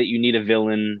understand that you need a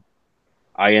villain.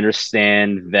 I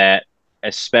understand that,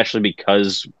 especially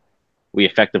because we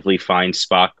effectively find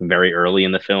Spock very early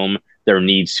in the film, there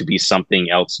needs to be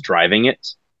something else driving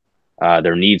it.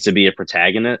 There needs to be a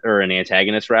protagonist or an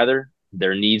antagonist, rather.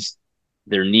 There needs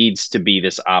to be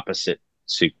this opposite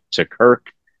to Kirk.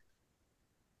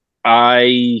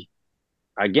 I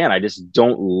just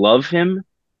don't love him,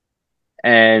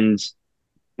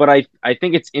 but I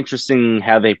think it's interesting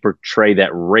how they portray that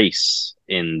race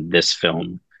in this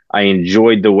film. I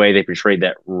enjoyed the way they portrayed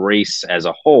that race as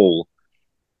a whole.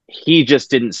 He just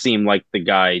didn't seem like the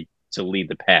guy to lead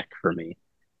the pack for me.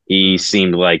 He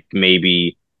seemed like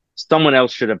maybe someone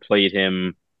else should have played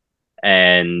him,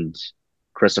 and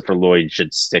Christopher Lloyd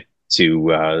should stick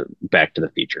to Back to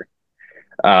the Future.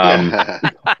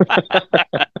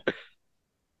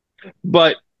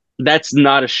 But that's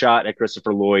not a shot at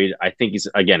Christopher Lloyd. I think he's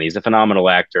a phenomenal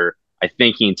actor. I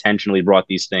think he intentionally brought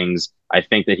these things. I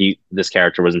think that this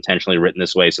character was intentionally written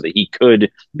this way so that he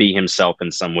could be himself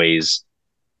in some ways.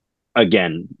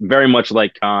 Again, very much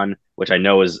like Khan, which I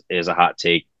know is a hot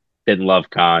take. Didn't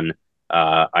love Khan.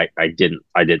 I didn't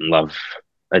love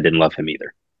him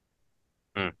either.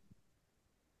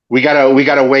 We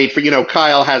gotta wait for,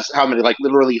 Kyle has how many, like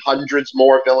literally hundreds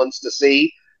more villains to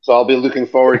see. So I'll be looking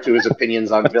forward to his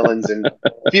opinions on villains and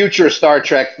future Star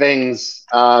Trek things.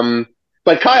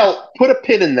 But Kyle, put a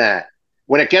pin in that.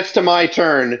 When it gets to my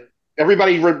turn,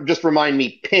 everybody just remind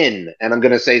me pin, and I'm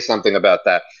going to say something about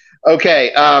that.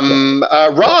 Okay,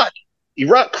 Rod,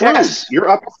 Krug, Yes. you're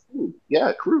up.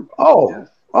 Yeah, Krug. Oh, Yeah.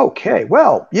 okay.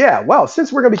 Well, yeah. Well,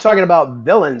 since we're going to be talking about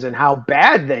villains and how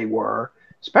bad they were,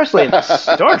 especially in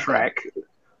Star Trek.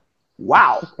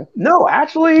 Wow. No,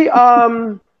 actually,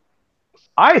 I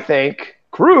think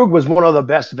Krug was one of the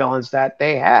best villains that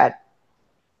they had.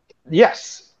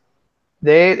 Yes.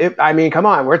 I mean, come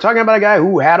on. We're talking about a guy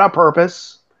who had a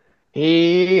purpose.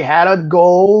 He had a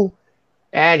goal,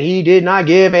 and he did not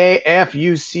give a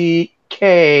F-U-C-K-H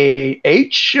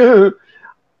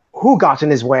who got in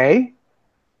his way.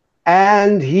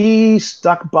 And he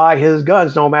stuck by his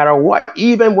guns no matter what,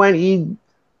 even when he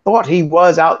thought he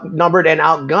was outnumbered and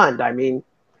outgunned. I mean,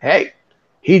 hey,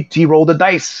 he rolled the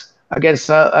dice against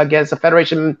a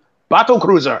Federation battle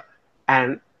cruiser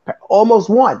and almost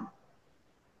won.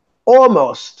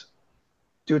 Almost,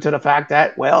 due to the fact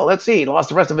that, well, let's see, he lost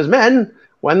the rest of his men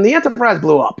when the Enterprise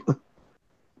blew up.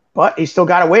 But he still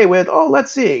got away with,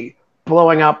 let's see,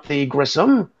 blowing up the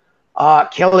Grissom,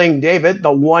 killing David,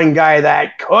 the one guy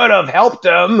that could have helped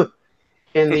him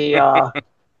in the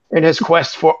in his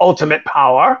quest for ultimate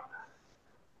power.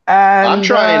 And I'm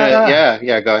trying to.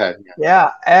 Yeah. Go ahead.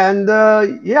 Yeah, and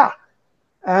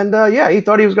he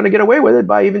thought he was going to get away with it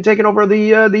by even taking over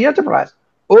the Enterprise.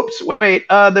 Oops, wait,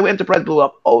 the Enterprise blew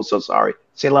up. Oh, so sorry.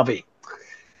 C'est la vie.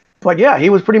 But yeah, he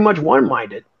was pretty much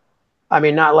one-minded. I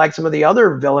mean, not like some of the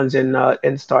other villains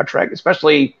in Star Trek,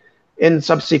 especially in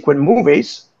subsequent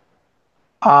movies.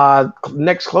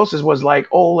 Next closest was like,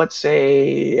 let's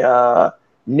say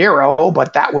Nero,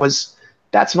 but that's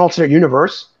an alternate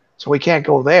universe, so we can't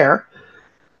go there.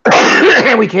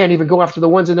 And we can't even go after the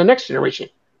ones in the Next Generation.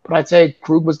 But I'd say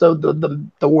Krug was the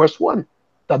worst one,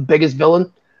 the biggest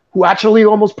villain, who actually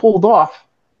almost pulled off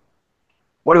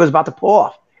what he was about to pull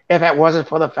off, if it wasn't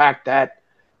for the fact that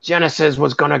Genesis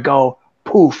was going to go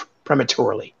poof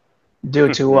prematurely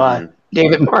due to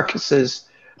David Marcus's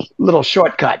little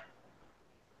shortcut.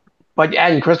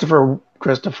 And Christopher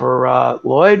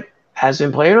Lloyd has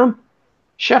him playing him.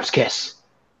 Chef's kiss.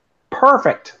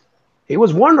 Perfect. He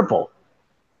was wonderful.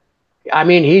 I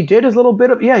mean, he did his little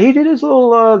bit of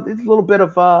bit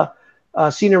of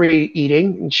scenery eating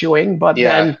and chewing, but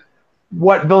then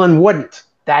what villain wouldn't?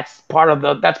 That's part of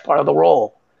the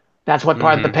role. That's what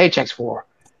part of the paycheck's for.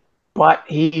 But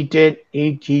he did.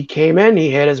 He came in.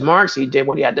 He hit his marks. He did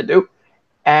what he had to do,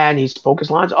 and he spoke his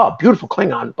lines. Oh, beautiful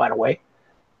Klingon, by the way,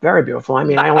 very beautiful. I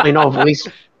mean, I only know of at least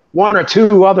one or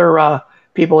two other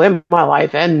people in my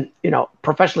life, and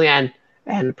professionally and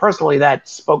personally, that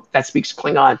speaks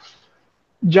Klingon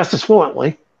just as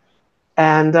fluently.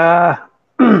 And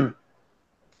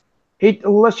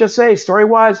let's just say, story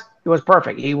wise, he was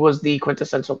perfect. He was the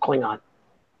quintessential Klingon.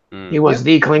 He was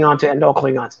the Klingon to end all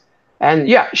Klingons. And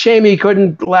yeah, shame he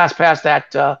couldn't last past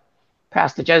that,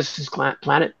 past the Genesis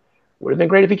planet. Would have been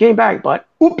great if he came back, but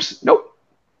oops, nope.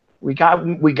 We got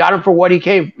him for what he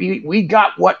came. We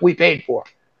got what we paid for.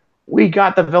 We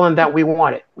got the villain that we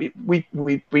wanted.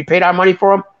 We paid our money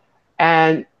for him,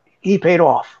 and he paid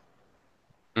off.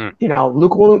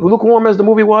 Lukewarm as the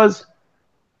movie was,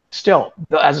 still,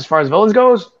 as far as villains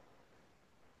goes,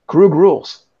 Krug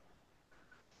rules.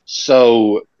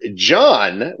 So,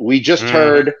 John, we just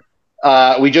heard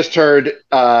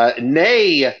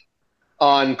nay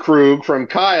on Krug from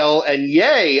Kyle and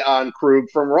yay on Krug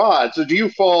from Rod. So, do you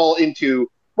fall into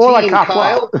more Team like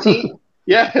Kyle,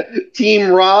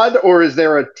 Team Rod, or is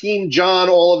there a Team John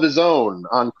all of his own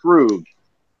on Krug?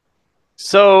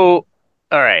 So,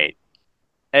 all right.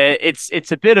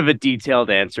 It's a bit of a detailed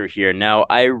answer here. Now,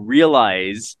 I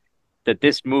realize that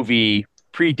this movie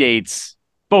predates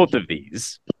both of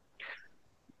these.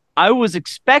 I was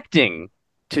expecting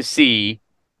to see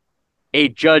a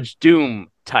Judge Doom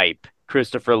type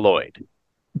Christopher Lloyd.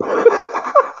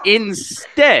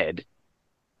 Instead,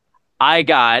 I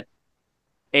got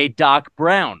a Doc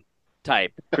Brown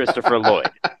type Christopher Lloyd.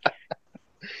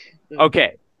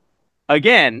 Okay.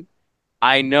 Again,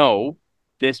 I know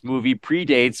this movie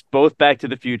predates both Back to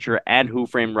the Future and Who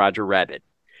Framed Roger Rabbit.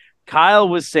 Kyle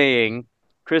was saying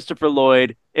Christopher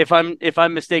Lloyd, if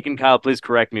I'm mistaken, Kyle, please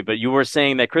correct me, but you were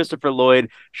saying that Christopher Lloyd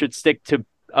should stick to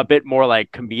a bit more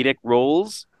like comedic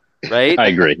roles, right? I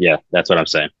agree. Yeah, that's what I'm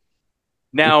saying.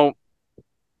 Now,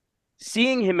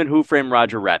 seeing him in Who Framed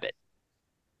Roger Rabbit,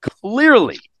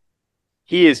 clearly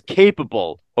he is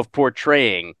capable of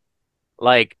portraying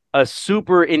like a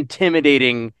super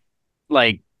intimidating,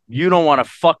 like, you don't want to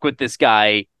fuck with this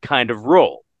guy kind of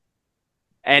role.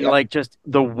 And like just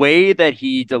the way that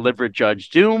he delivered Judge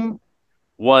Doom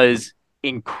was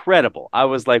incredible. I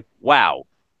was like, wow,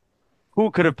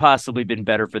 who could have possibly been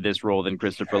better for this role than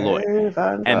Christopher Lloyd?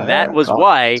 And that was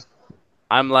why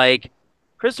I'm like,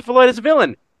 Christopher Lloyd is a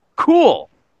villain. Cool.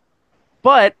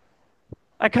 But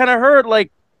I kind of heard like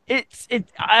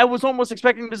I was almost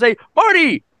expecting him to say,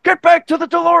 Marty, get back to the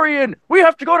DeLorean. We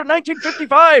have to go to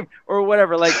 1955 or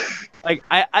whatever.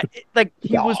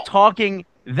 He was talking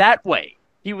that way.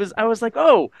 I was like,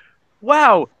 oh,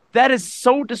 wow, that is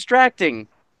so distracting.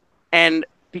 And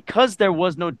because there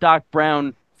was no Doc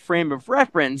Brown frame of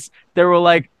reference, they were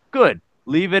like, good,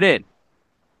 leave it in.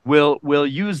 We'll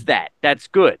use that. That's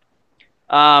good.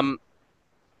 Rod,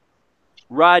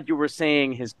 you were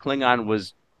saying his Klingon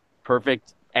was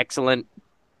perfect, excellent,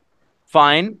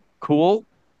 fine, cool.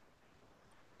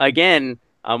 Again,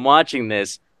 I'm watching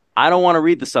this. I don't want to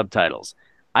read the subtitles.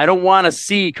 I don't want to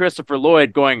see Christopher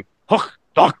Lloyd going, hook,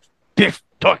 duck, diff,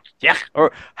 duck, yeah,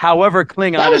 or however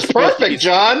Klingon. That was perfect,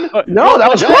 John. No, that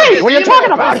was great. What are you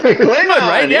talking about? Klingon,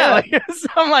 right? Yeah. So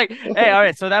I'm like, hey, all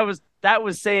right. So that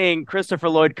was saying Christopher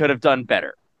Lloyd could have done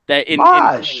better. That in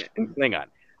Klingon.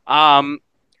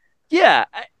 Yeah,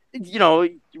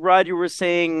 Rod, you were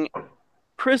saying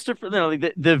Christopher.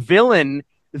 The villain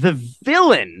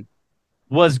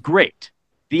was great.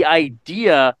 The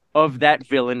idea of that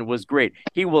villain was great.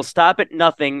 He will stop at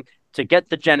nothing to get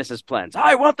the Genesis plans.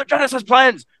 I want the Genesis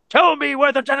plans. Tell me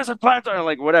where the Genesis plans are.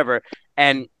 Like whatever.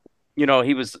 And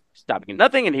he was stopping at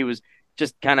nothing, and he was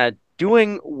just kind of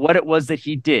doing what it was that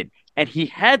he did. And he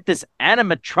had this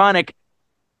animatronic,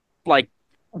 like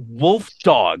wolf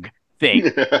dog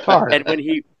thing. And when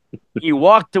he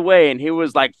walked away, and he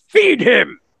was like, "Feed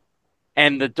him,"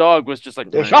 and the dog was just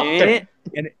like,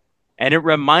 and it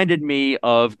reminded me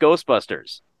of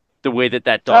Ghostbusters, the way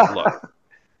that dog looked.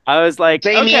 I was like,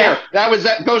 same year. That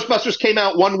Ghostbusters came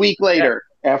out 1 week later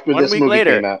after this movie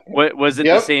came out. Was it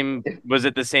the same? Was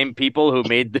it the same people who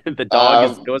made the dog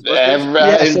as Ghostbusters?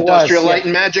 Yes, Industrial Light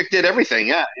and Magic did everything.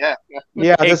 Yeah.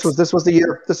 This was the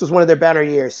year. This was one of their banner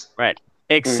years. Right.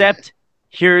 Except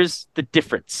here's the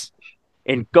difference.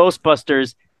 In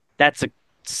Ghostbusters, that's a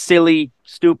silly,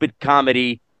 stupid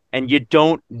comedy, and you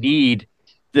don't need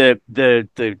the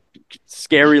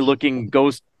scary looking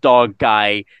ghost dog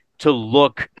guy to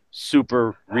look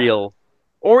super real,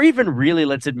 or even really,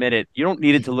 let's admit it, you don't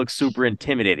need it to look super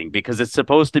intimidating because it's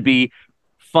supposed to be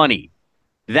funny.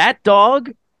 That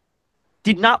dog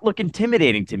did not look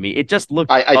intimidating to me. It just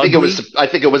looked I think ugly. I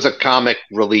think it was a comic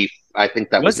relief. I think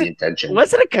that was the it intention.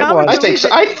 was it a It comic was. I think relief? so.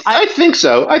 I think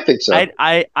so. I think so.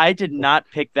 I did not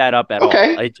pick that up at all.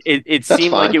 Okay, It that's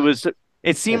seemed like fine.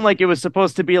 it seemed like it was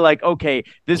supposed to be like, okay,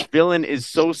 this villain is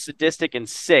so sadistic and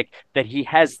sick that he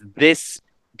has this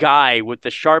guy with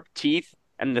the sharp teeth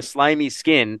and the slimy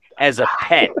skin as a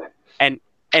pet. And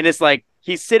it's like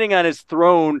he's sitting on his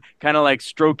throne, kind of like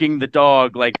stroking the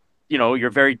dog, like, your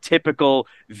very typical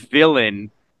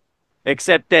villain,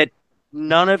 except that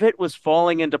none of it was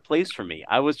falling into place for me.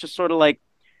 I was just sort of like,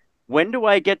 when do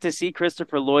I get to see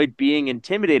Christopher Lloyd being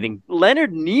intimidating?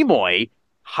 Leonard Nimoy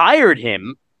hired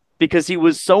him because he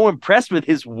was so impressed with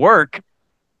his work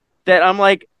that I'm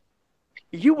like,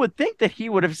 you would think that he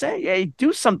would have said, hey,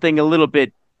 do something a little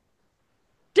bit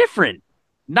different.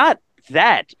 Not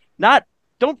that. Not,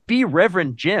 don't be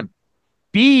Reverend Jim.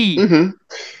 Be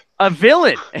a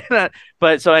villain.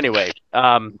 But so anyway,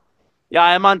 yeah,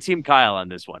 I'm on Team Kyle on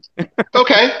this one.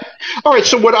 Okay. All right.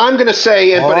 So what I'm going to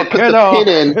say, but I put the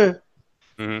pin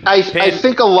in. I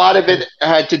think a lot of it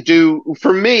had to do,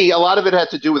 for me, a lot of it had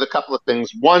to do with a couple of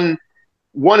things. One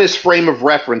is frame of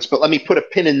reference, but let me put a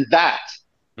pin in that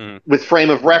with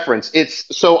frame of reference.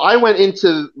 So I went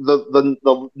into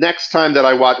the next time that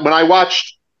when I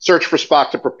watched Search for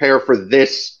Spock to prepare for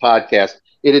this podcast,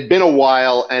 it had been a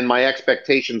while, and my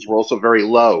expectations were also very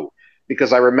low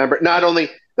because I remember not only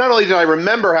did I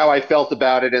remember how I felt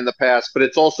about it in the past, but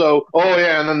it's also, oh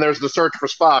yeah, and then there's The Search for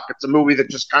Spock. It's a movie that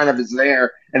just kind of is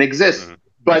there and exists.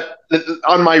 But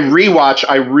on my rewatch,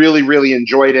 I really, really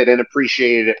enjoyed it and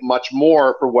appreciated it much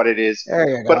more for what it is. There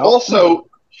you go. But also,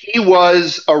 he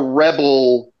was a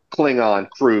rebel Klingon,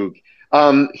 Krug.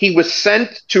 He was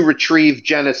sent to retrieve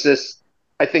Genesis,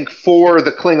 I think, for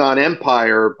the Klingon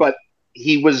Empire, but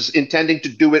he was intending to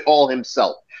do it all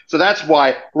himself. So that's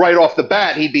why, right off the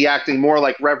bat, he'd be acting more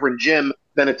like Reverend Jim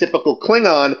than a typical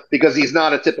Klingon, because he's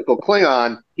not a typical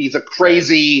Klingon. He's a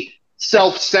crazy,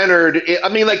 self-centered. I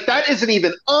mean, like, that isn't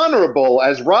even honorable.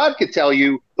 As Rod could tell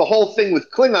you, the whole thing with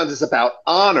Klingons is about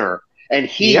honor, and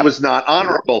he was not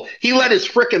honorable. He let his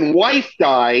frickin' wife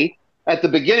die at the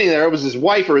beginning there. It was his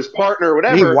wife or his partner or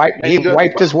whatever. He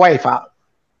wiped his wife out.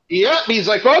 Yeah, he's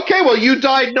like, okay, well, you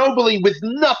died nobly with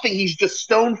nothing. He's just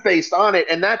stone-faced on it,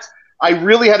 and I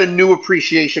really had a new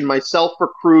appreciation myself for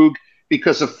Krug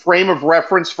because of frame of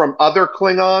reference from other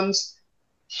Klingons.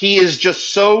 He is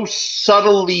just so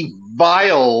subtly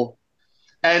vile.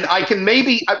 And I can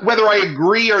maybe, whether I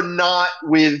agree or not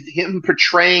with him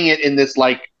portraying it in this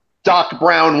like Doc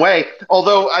Brown way,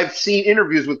 although I've seen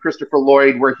interviews with Christopher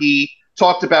Lloyd where he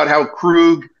talked about how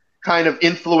Krug kind of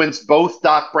influenced both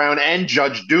Doc Brown and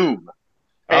Judge Doom.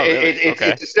 Oh, really?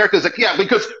 It's hysterical. It's like, yeah,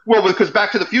 because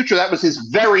Back to the Future, that was his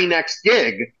very next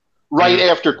gig, right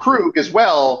after Krug as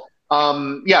well.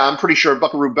 Yeah, I'm pretty sure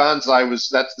Buckaroo Banzai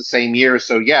that's the same year.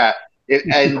 So yeah,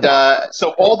 so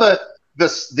all the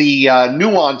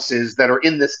nuances that are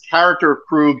in this character of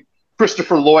Krug,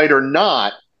 Christopher Lloyd or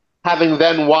not, having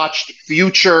then watched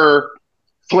future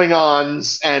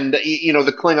Klingons, and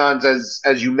the Klingons,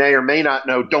 as you may or may not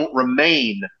know, don't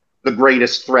remain the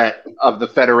greatest threat of the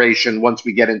Federation once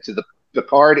we get into the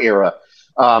Picard era,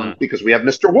 because we have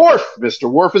Mr. Worf.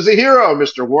 Mr. Worf is a hero.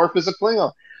 Mr. Worf is a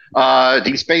Klingon.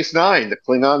 Deep Space Nine, the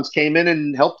Klingons came in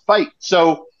and helped fight.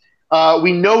 So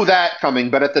we know that coming,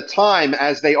 but at the time,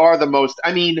 as they are the most,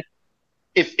 I mean,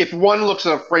 if one looks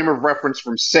at a frame of reference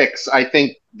from 6, I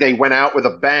think they went out with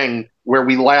a bang where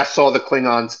we last saw the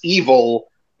Klingons evil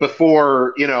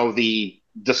before, the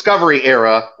Discovery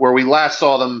era, where we last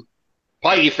saw them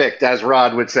perfect, as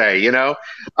Rod would say,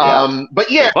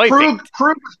 But yeah, Krug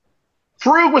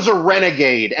was a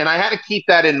renegade, and I had to keep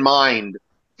that in mind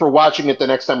for watching it the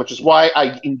next time, which is why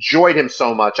I enjoyed him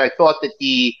so much. I thought that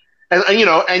it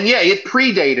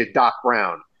predated Doc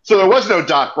Brown. So there was no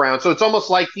Doc Brown. So it's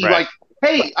almost like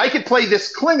hey, I could play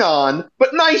this Klingon,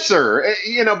 but nicer,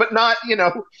 but not,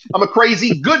 I'm a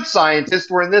crazy good scientist,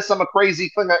 where in this I'm a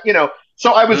crazy Klingon,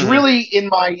 So I was really in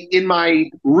my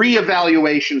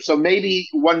reevaluation. So maybe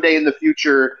one day in the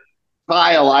future,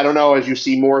 Kyle, I don't know, as you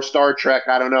see more Star Trek,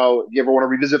 I don't know if you ever want to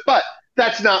revisit, but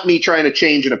that's not me trying to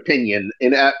change an opinion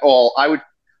at all.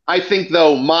 I think,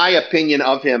 though, my opinion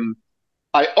of him,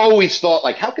 I always thought,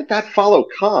 like, how could that follow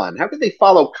Khan? How could they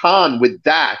follow Khan with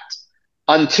that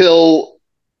until,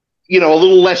 a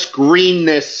little less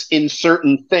greenness in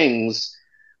certain things?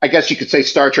 I guess you could say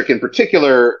Star Trek in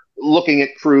particular, looking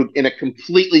at Krug in a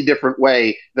completely different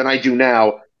way than I do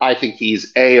now. I think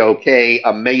he's A-OK,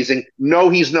 amazing. No,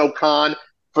 he's no Khan.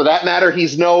 For that matter,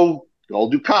 he's no Gul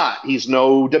Dukat. He's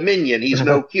no Dominion. He's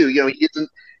no Q.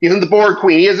 He isn't the Borg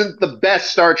Queen. He isn't the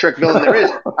best Star Trek villain there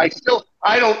is.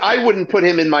 I wouldn't put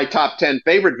him in my top 10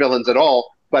 favorite villains at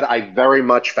all, but I very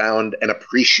much found an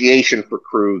appreciation for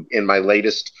Krug in my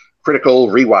latest critical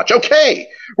rewatch. Okay,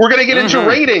 we're going to get into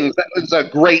ratings. That was a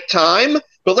great time,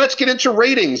 but let's get into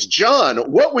ratings. John,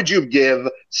 what would you give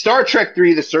Star Trek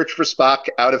 3, The Search for Spock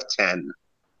out of 10?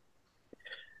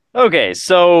 Okay,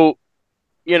 so,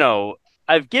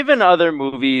 I've given other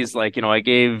movies, like, I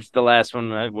gave the last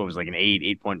one, what was like an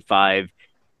 8, 8.5.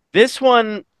 This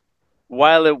one,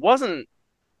 while it wasn't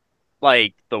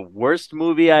like the worst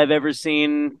movie I've ever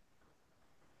seen,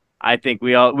 I think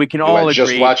we can all agree.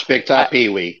 Just watch Big Top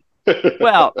Pee-wee.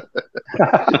 Well,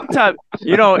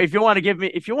 if you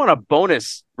want a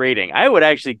bonus rating, I would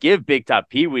actually give Big Top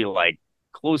Pee-wee like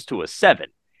close to a 7,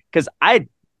 because I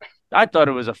thought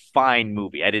it was a fine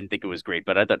movie. I didn't think it was great,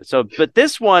 but I thought so. But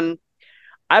this one,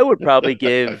 I would probably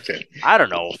give, I don't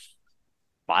know,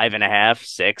 5.5,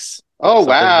 6. Oh,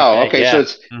 wow. Like okay, yeah. So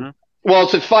it's well,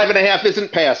 it's at 5.5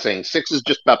 isn't passing. 6 is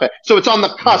just about so it's on the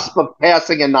cusp of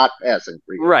passing and not passing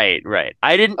for you. Right.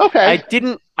 I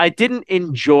didn't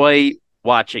enjoy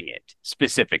watching it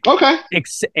specifically. Okay.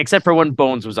 Except for when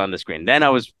Bones was on the screen. Then I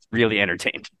was really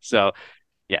entertained. So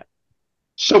yeah.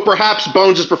 So perhaps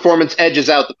Bones' performance edges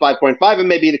out the 5.5, and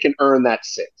maybe it can earn that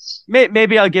 6.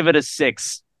 Maybe I'll give it a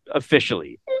 6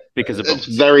 officially because of Bones.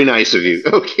 It's very nice of you.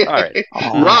 Okay. All right.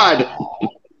 Rod,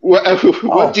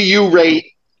 what do you rate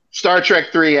Star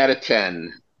Trek 3 out of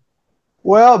 10?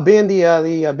 Well, being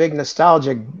the big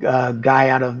nostalgic guy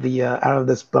out of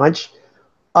this bunch,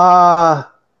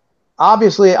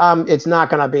 obviously it's not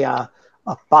going to be a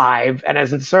 5, and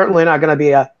it's certainly not going to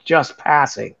be a just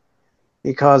passing,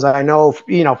 because I know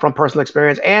from personal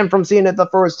experience and from seeing it the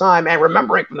first time and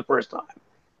remembering from the first time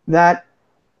that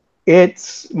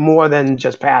it's more than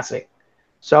just passing.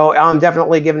 So I'm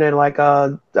definitely giving it like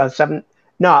a 7.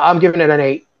 No, I'm giving it an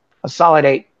 8, a solid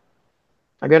 8.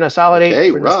 I'm giving it a solid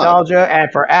 8 for nostalgia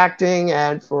and for acting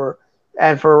and for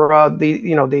its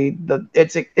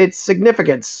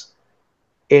significance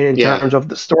in terms of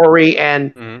the story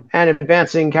and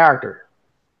advancing character.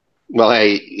 Well,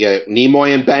 hey,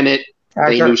 Nimoy and Bennett, a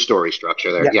new story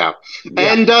structure there. Yeah.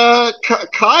 And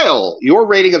Kyle, your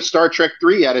rating of Star Trek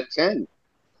 3 out of 10.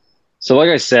 So like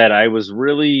I said, I was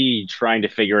really trying to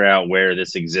figure out where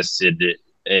this existed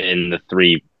in the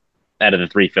 3 out of the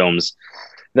 3 films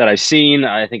that I've seen.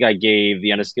 I think I gave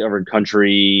The Undiscovered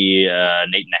Country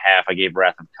an 8.5. I gave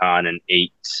Wrath of Khan an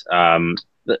 8.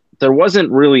 There wasn't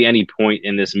really any point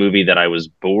in this movie that I was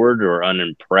bored or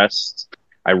unimpressed.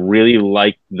 I really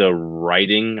liked the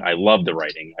writing. I love the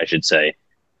writing, I should say.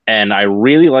 And I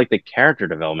really like the character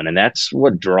development. And that's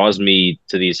what draws me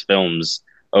to these films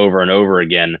over and over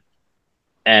again.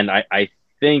 And I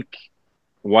think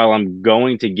while I'm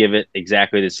going to give it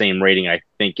exactly the same rating, I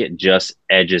think it just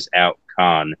edges out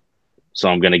Khan. So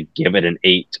I'm going to give it an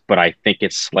 8, but I think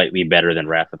it's slightly better than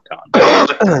Wrath of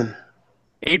Khan.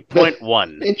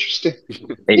 8.1. Interesting.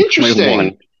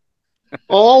 8.1.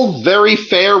 All very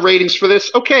fair ratings for this.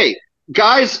 Okay,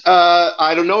 guys,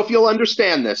 I don't know if you'll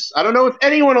understand this. I don't know if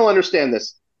anyone will understand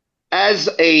this. As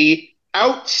a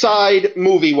outside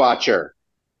movie watcher,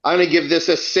 I'm going to give this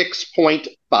a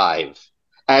 6.5.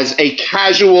 As a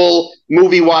casual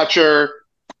movie watcher,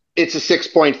 it's a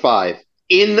 6.5.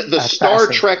 In the Star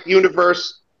Trek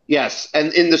universe, yes,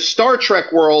 and in the Star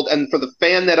Trek world, and for the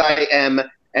fan that I am,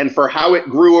 and for how it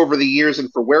grew over the years,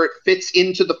 and for where it fits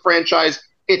into the franchise,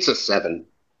 it's a 7.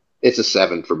 It's a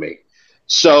 7 for me.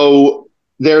 So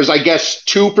there's, I guess,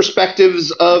 2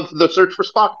 perspectives of The Search for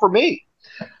Spock for me.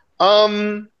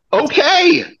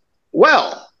 Okay.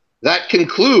 Well, that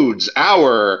concludes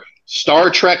our Star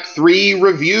Trek 3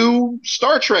 review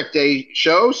Star Trek Day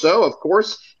show. So, of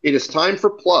course, it is time for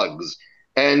plugs.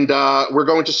 And we're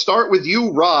going to start with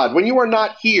you, Rod. When you are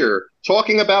not here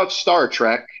talking about Star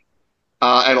Trek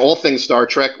and all things Star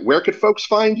Trek, where could folks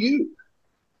find you?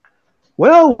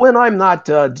 Well, when I'm not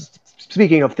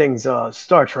speaking of things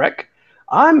Star Trek,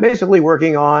 I'm basically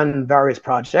working on various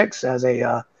projects as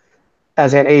an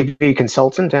AV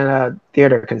consultant and a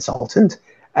theater consultant.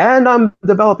 And I'm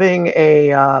developing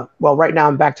right now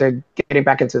I'm getting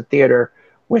back into theater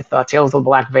with Tales of the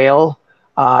Black Veil.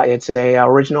 It's a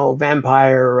original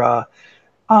vampire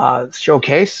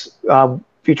showcase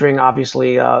featuring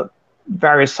obviously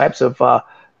various types of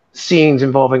scenes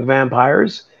involving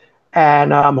vampires.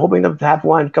 And I'm hoping to have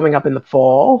one coming up in the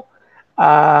fall.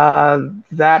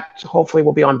 That hopefully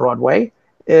will be on Broadway.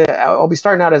 I'll be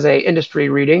starting out as a industry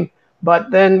reading,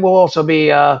 but then we'll also be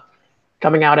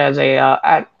coming out as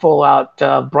a full-out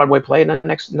Broadway play in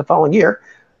the following year.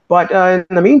 But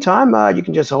in the meantime, you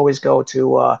can just always go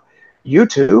to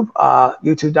YouTube,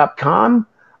 youtube.com,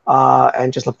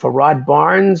 and just look for Rod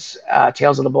Barnes,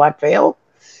 Tales of the Black Veil.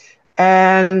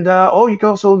 And you can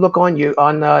also look on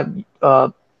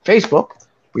Facebook.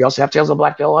 We also have Tales of the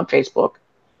Black Veil on Facebook.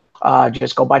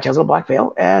 Just go by Tales of the Black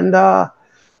Veil and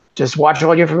just watch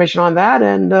all the information on that,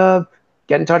 and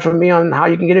get in touch with me on how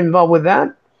you can get involved with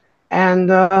that. And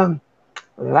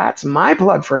that's my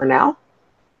plug for now.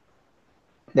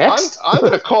 Next, I'm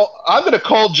gonna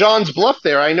call John's bluff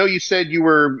there. I know you said you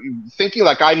were thinking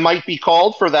like I might be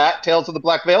called for that Tales of the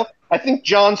Black Veil. I think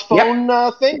John's phone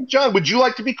thing. John, would you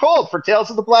like to be called for Tales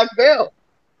of the Black Veil?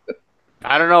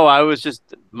 I don't know. I was just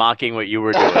mocking what you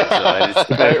were doing. So I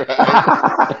just...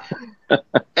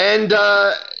 And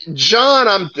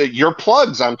John, your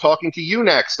plugs. I'm talking to you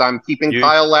next. I'm keeping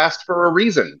Kyle last for a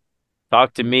reason.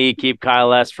 Talk to me. Keep Kyle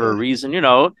last for a reason. Yes.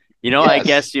 I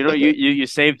guess you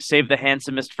save the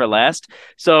handsomest for last.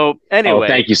 So anyway,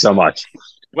 thank you so much.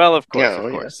 Well, of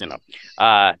course.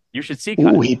 You should see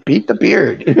Kyle. Ooh, he beat the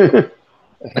beard.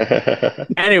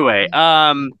 Anyway,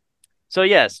 so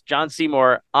yes, John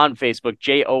Seymour on Facebook,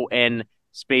 JON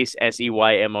space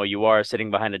SEYMOUR,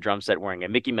 sitting behind a drum set wearing a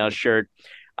Mickey Mouse shirt.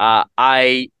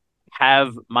 I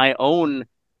have my own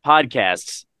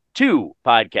podcasts, 2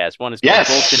 podcasts. One is called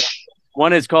Bullshit.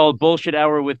 One is called Bullshit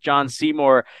Hour with John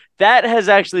Seymour. That has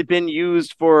actually been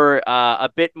used for a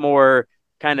bit more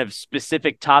kind of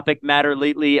specific topic matter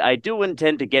lately. I do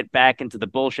intend to get back into the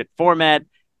bullshit format.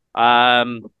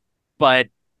 But,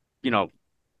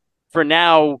 for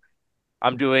now,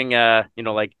 I'm doing,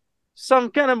 like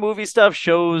some kind of movie stuff,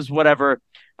 shows, whatever.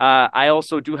 I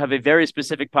also do have a very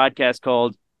specific podcast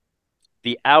called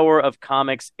The Hour of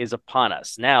Comics is Upon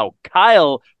Us. Now,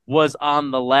 Kyle was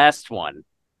on the last one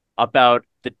about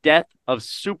the death of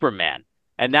Superman,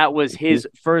 and that was his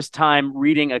first time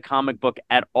reading a comic book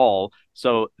at all.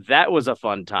 So that was a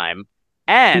fun time.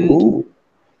 And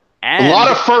a lot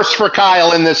of firsts for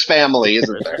Kyle in this family,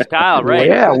 isn't there? Kyle, right?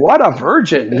 Yeah, what a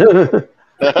virgin.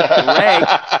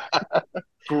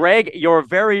 Greg, your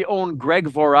very own Greg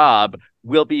Vorab,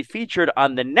 will be featured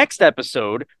on the next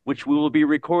episode, which we will be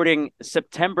recording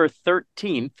September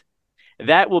 13th.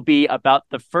 That will be about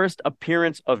the first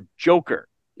appearance of Joker,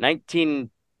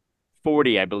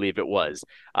 1940, I believe it was.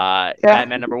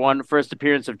 Batman #1, first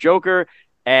appearance of Joker.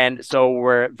 And so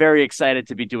we're very excited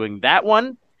to be doing that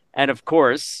one. And of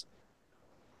course,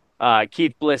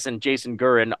 Keith Bliss and Jason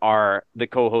Gurin are the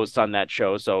co-hosts on that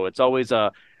show. So it's always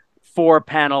a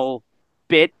 4-panel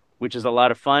bit, which is a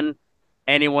lot of fun.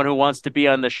 Anyone who wants to be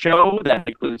on the show, that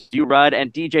includes you, Rod,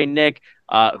 and DJ Nick,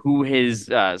 who is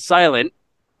silent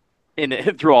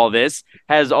through all this,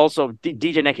 has also,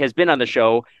 DJ Nick has been on the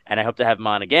show, and I hope to have him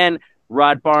on again.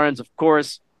 Rod Barnes, of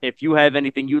course, if you have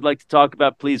anything you'd like to talk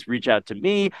about, please reach out to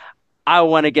me. I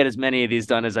want to get as many of these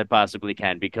done as I possibly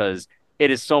can, because it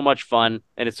is so much fun,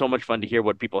 and it's so much fun to hear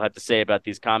what people have to say about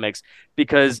these comics,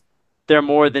 because they're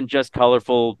more than just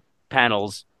colorful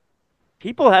panels.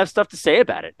 People have stuff to say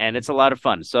about it, and it's a lot of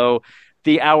fun. So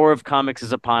the Hour of Comics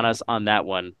is upon us on that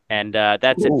one, and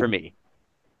that's it for me.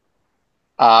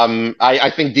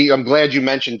 I think I'm glad you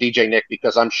mentioned DJ Nick,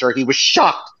 because I'm sure he was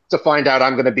shocked to find out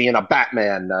I'm going to be in a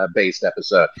Batman-based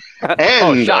episode.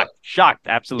 And shocked,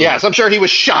 absolutely. Yes, I'm sure he was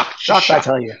shocked. Shocked, I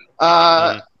tell you.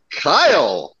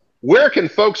 Kyle, where can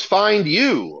folks find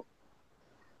you?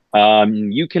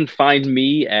 You can find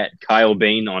me at Kyle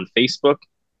Bain on Facebook,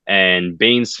 and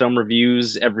Bain's Film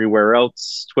Reviews everywhere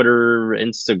else: Twitter,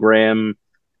 Instagram,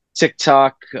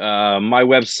 TikTok, my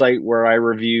website where I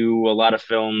review a lot of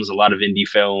films, a lot of indie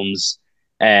films,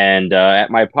 and at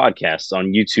my podcast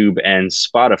on YouTube and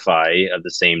Spotify of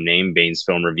the same name, Bain's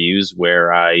Film Reviews,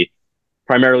 where I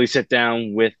primarily sit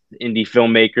down with indie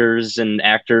filmmakers and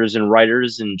actors and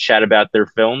writers and chat about their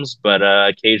films. But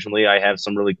occasionally I have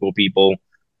some really cool people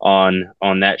on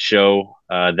that show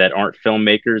that aren't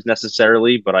filmmakers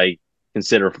necessarily, but I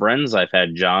consider friends. I've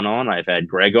had John on, I've had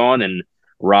Greg on, and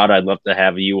Rod, I'd love to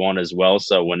have you on as well.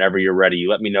 So whenever you're ready, you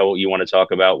let me know what you want to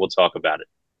talk about. We'll talk about it.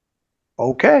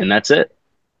 Okay. And that's it.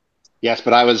 Yes,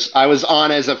 but I was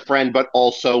on as a friend, but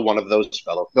also one of those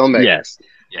fellow filmmakers.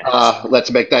 Yes. Let's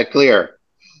make that clear.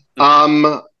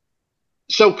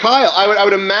 So Kyle, I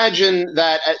would imagine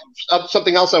that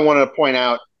something else I wanted to point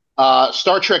out,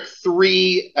 Star Trek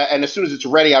 3, and as soon as it's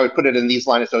ready, I would put it in these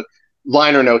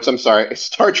liner notes. I'm sorry.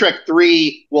 Star Trek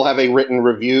 3 will have a written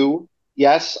review.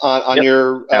 Yes, on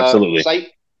your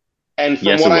site. And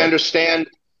from what I understand,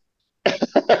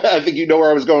 I think you know where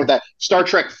I was going with that. Star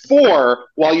Trek 4,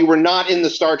 while you were not in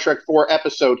the Star Trek 4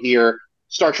 episode here,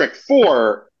 Star Trek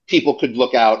 4, people could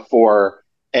look out for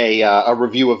a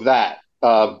review of that,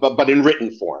 but in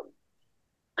written form.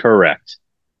 Correct.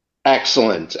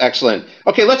 Excellent, excellent.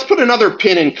 Okay, let's put another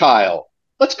pin in Kyle.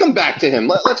 Let's come back to him.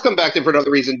 Let's come back to him for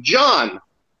another reason. John,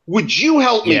 would you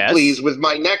help me, Yes. please, with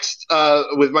my next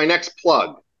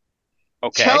plug?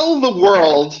 Okay. Tell the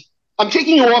world. I'm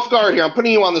taking you off guard here. I'm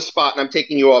putting you on the spot, and I'm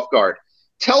taking you off guard.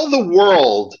 Tell the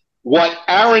world what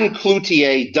Aaron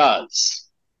Cloutier does.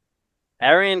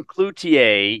 Arian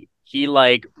Cloutier, he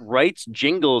like writes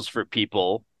jingles for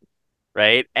people,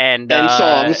 right? And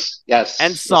songs, yes.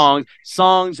 And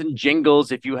songs and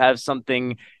jingles. If you have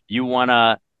something you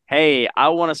wanna, hey, I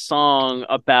want a song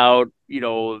about,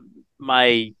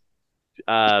 my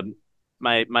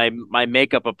my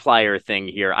makeup applier thing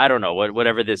here. I don't know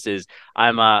whatever this is.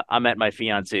 I'm at my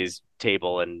fiance's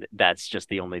table, and that's just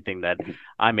the only thing that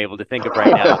I'm able to think of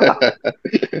right now.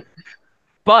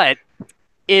 But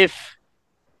if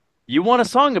you want a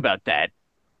song about that,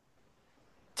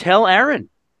 tell Aaron.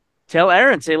 Tell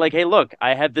Aaron, say like, hey, look,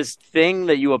 I have this thing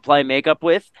that you apply makeup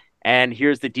with, and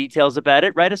here's the details about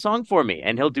it. Write a song for me,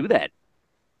 and he'll do that.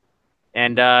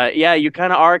 And yeah, you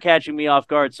kind of are catching me off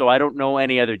guard, so I don't know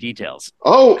any other details.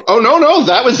 Oh, no,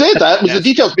 that was it. That was the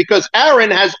details, because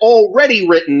Aaron has already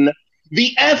written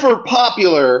the ever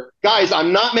popular, guys,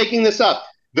 I'm not making this up,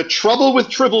 the Trouble with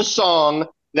Tribble song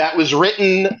that was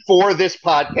written for this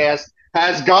podcast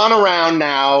has gone around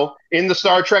now in the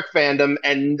Star Trek fandom,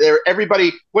 and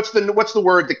everybody, what's the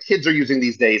word the kids are using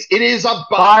these days? It is a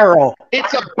bop. Viral.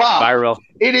 It's a bop. Viral.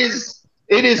 It is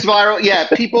viral. Yeah,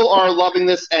 people are loving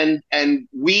this, and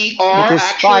we are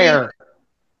actually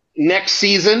next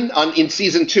season, in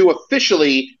season 2,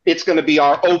 officially, it's going to be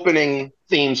our opening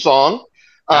theme song.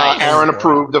 Nice. Aaron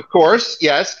approved, of course.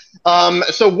 Yes.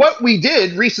 So what we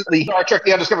did recently, Star Trek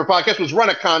The Undiscovered Podcast, was run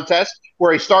a contest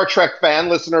where a Star Trek fan,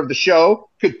 listener of the show,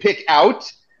 could pick out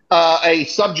a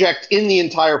subject in the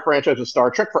entire franchise of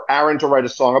Star Trek for Aaron to write a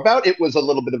song about. It was a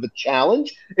little bit of a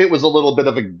challenge. It was a little bit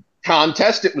of a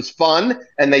contest. It was fun.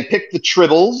 And they picked the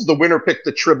Tribbles. The winner picked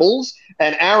the Tribbles.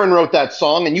 And Aaron wrote that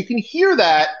song. And you can hear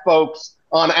that, folks,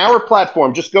 on our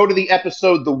platform. Just go to the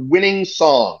episode, The Winning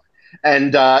Song.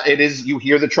 And you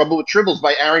hear The Trouble with Tribbles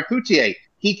by Aaron Cloutier.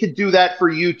 He could do that for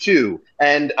you too.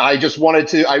 And I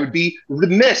would be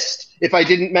remiss if I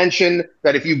didn't mention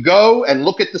that if you go and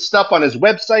look at the stuff on his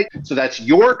website, so that's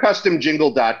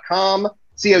yourcustomjingle.com,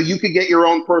 see how you could get your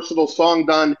own personal song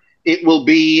done. It will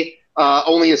be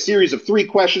only a series of 3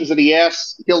 questions that he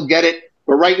asks. He'll get it.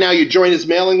 But right now, you join his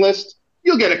mailing list,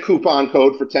 you'll get a coupon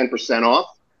code for 10% off.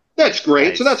 That's great.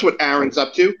 Nice. So that's what Aaron's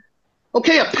up to.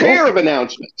 Okay, a pair of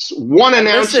announcements. One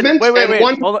announcement. Wait.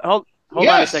 One... Hold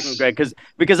on a second, Greg,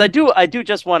 because I do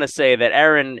just want to say that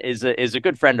Aaron is a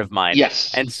good friend of mine.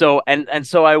 Yes. And so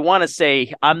I want to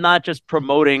say I'm not just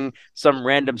promoting some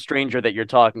random stranger that you're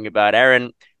talking about.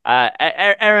 Aaron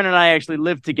and I actually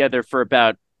lived together for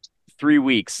about 3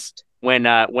 weeks when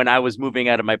I was moving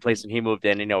out of my place and he moved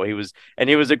in. He was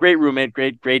a great roommate,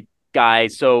 great guy.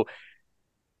 So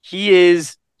he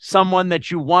is someone that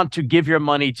you want to give your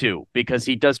money to because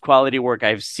he does quality work.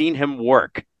 I've seen him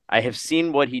work. I have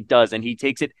seen what he does, and he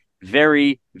takes it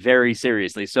very, very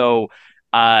seriously. So,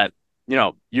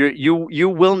 you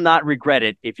will not regret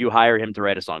it if you hire him to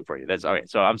write a song for you. That's all right.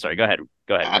 So I'm sorry. Go ahead.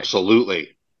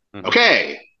 Absolutely. Mm-hmm.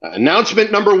 Okay.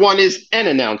 Announcement number 1 is an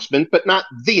announcement, but not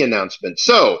the announcement.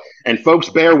 So, and folks,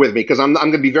 bear with me because I'm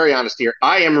going to be very honest here.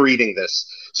 I am reading this.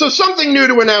 So something new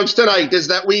to announce tonight is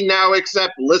that we now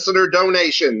accept listener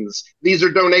donations. These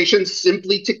are donations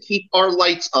simply to keep our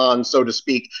lights on, so to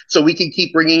speak, so we can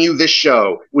keep bringing you this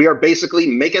show. We are basically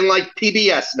making like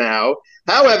PBS now.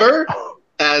 However,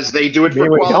 as they do it for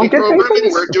quality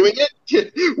programming,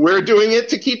 we're doing it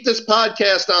to keep this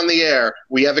podcast on the air.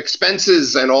 We have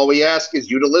expenses, and all we ask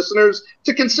is you, the listeners,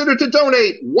 to consider to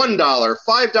donate $1,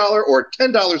 $5, or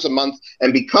 $10 a month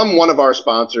and become one of our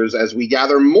sponsors. As we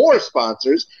gather more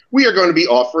sponsors, we are going to be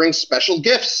offering special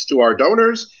gifts to our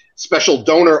donors, special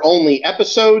donor-only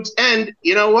episodes, and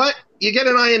you know what? You get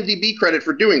an IMDb credit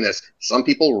for doing this. Some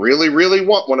people really, really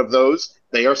want one of those.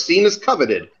 They are seen as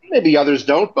coveted. Maybe others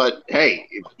don't, but hey,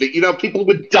 people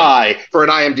would die for an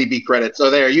IMDb credit. So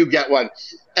there, you get one.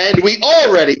 And we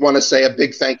already want to say a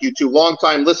big thank you to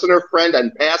longtime listener, friend,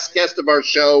 and past guest of our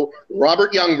show,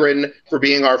 Robert Youngren, for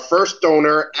being our first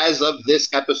donor as of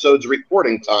this episode's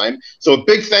recording time. So a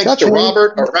big thanks to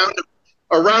Robert.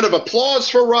 A round of applause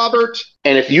for Robert.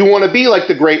 And if you want to be like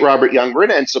the great Robert Youngren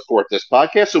and support this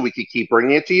podcast so we can keep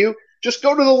bringing it to you, just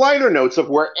go to the liner notes of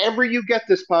wherever you get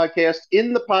this podcast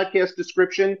in the podcast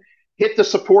description, hit the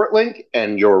support link,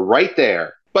 and you're right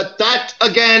there. But that,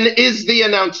 again, is the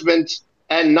announcement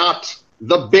and not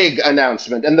the big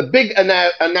announcement. And the big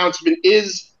announcement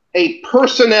is a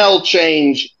personnel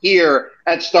change here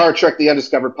at Star Trek The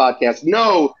Undiscovered Podcast.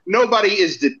 No, nobody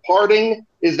is departing,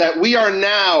 is that we are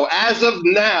now, as of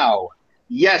now,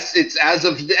 yes, it's as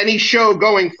of any show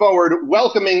going forward,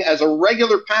 welcoming as a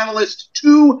regular panelist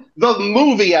to the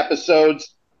movie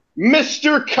episodes,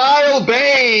 Mr. Kyle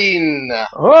Bain.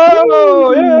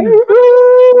 Oh, yeah.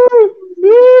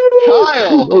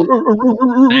 Kyle,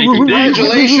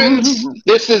 congratulations.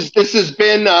 This has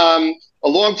been a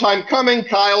long time coming.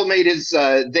 Kyle made his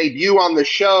debut on the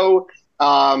show.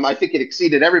 I think it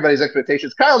exceeded everybody's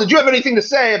expectations. Kyle, did you have anything to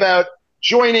say about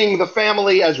joining the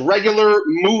family as regular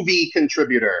movie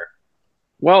contributor?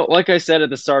 Well, like I said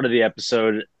at the start of the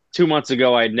episode, 2 months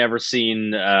ago, I'd never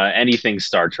seen anything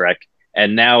Star Trek.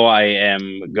 And now I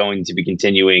am going to be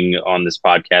continuing on this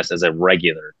podcast as a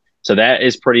regular. So that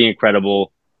is pretty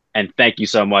incredible. And thank you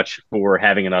so much for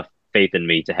having enough faith in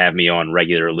me to have me on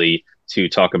regularly to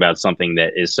talk about something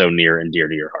that is so near and dear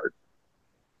to your heart.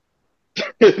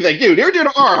 Thank you. Near and dear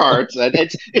to our hearts. And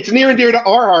it's near and dear to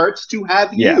our hearts to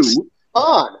have you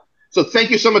on. So thank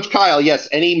you so much, Kyle. Yes,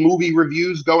 any movie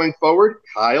reviews going forward,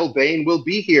 Kyle Bain will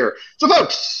be here. So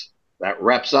folks, that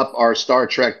wraps up our Star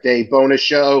Trek Day bonus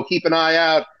show. Keep an eye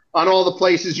out on all the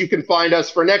places you can find us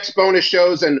for next bonus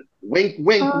shows, and wink,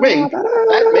 wink, wink,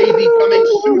 that may be coming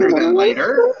sooner than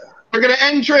later. We're going to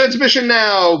end transmission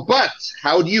now, but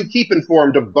how do you keep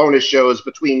informed of bonus shows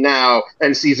between now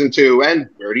and season 2, and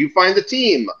where do you find the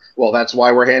team? Well, that's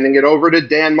why we're handing it over to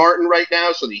Dan Martin right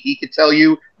now so that he can tell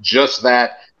you just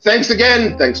that. Thanks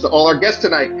again. Thanks to all our guests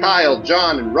tonight, Kyle,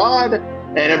 John, and Rod,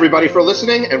 and everybody for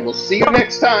listening, and we'll see you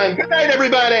next time. Good night,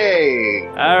 everybody.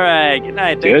 All right. Good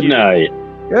night. Good night.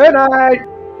 Good night.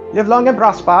 Live long and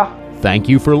prosper. Thank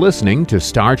you for listening to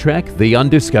Star Trek The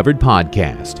Undiscovered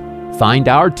Podcast. Find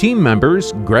our team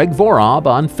members, Greg Vorob,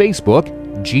 on Facebook,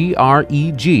 GregVorob,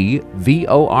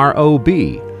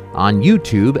 on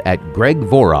YouTube at Greg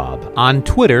Vorob, on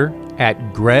Twitter at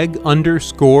Greg_Vorob.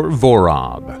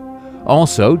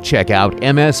 Also, check out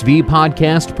MSV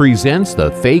Podcast Presents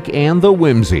The Fake and the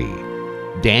Whimsy.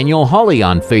 Daniel Hawley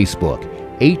on Facebook,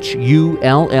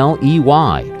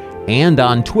 HULLEY, and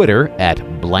on Twitter at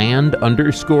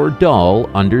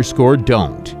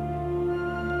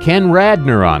bland_dull_don't. Ken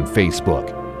Radner on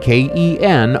Facebook,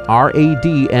 KENRADNER.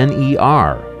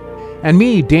 And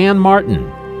me, Dan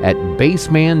Martin, at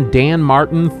Baseman Dan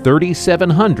Martin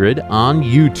 3700 on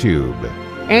YouTube.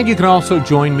 And you can also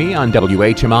join me on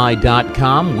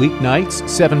WHMI.com weeknights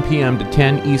 7 p.m. to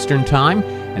 10 Eastern Time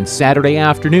and Saturday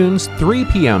afternoons 3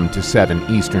 p.m. to 7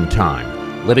 Eastern Time.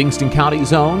 Livingston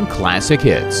County's own classic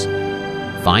hits.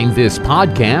 Find this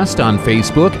podcast on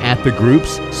Facebook at the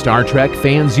groups Star Trek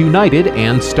Fans United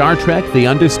and Star Trek The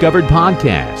Undiscovered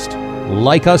Podcast.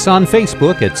 Like us on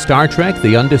Facebook at Star Trek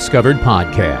The Undiscovered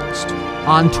Podcast.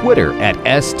 On Twitter at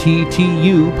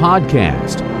STTU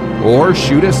Podcast. Or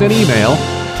shoot us an email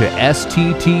to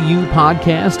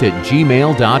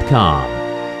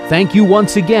sttupodcast@gmail.com. Thank you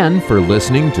once again for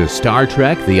listening to Star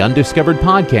Trek The Undiscovered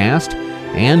Podcast,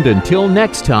 and until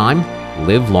next time,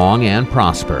 live long and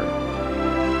prosper.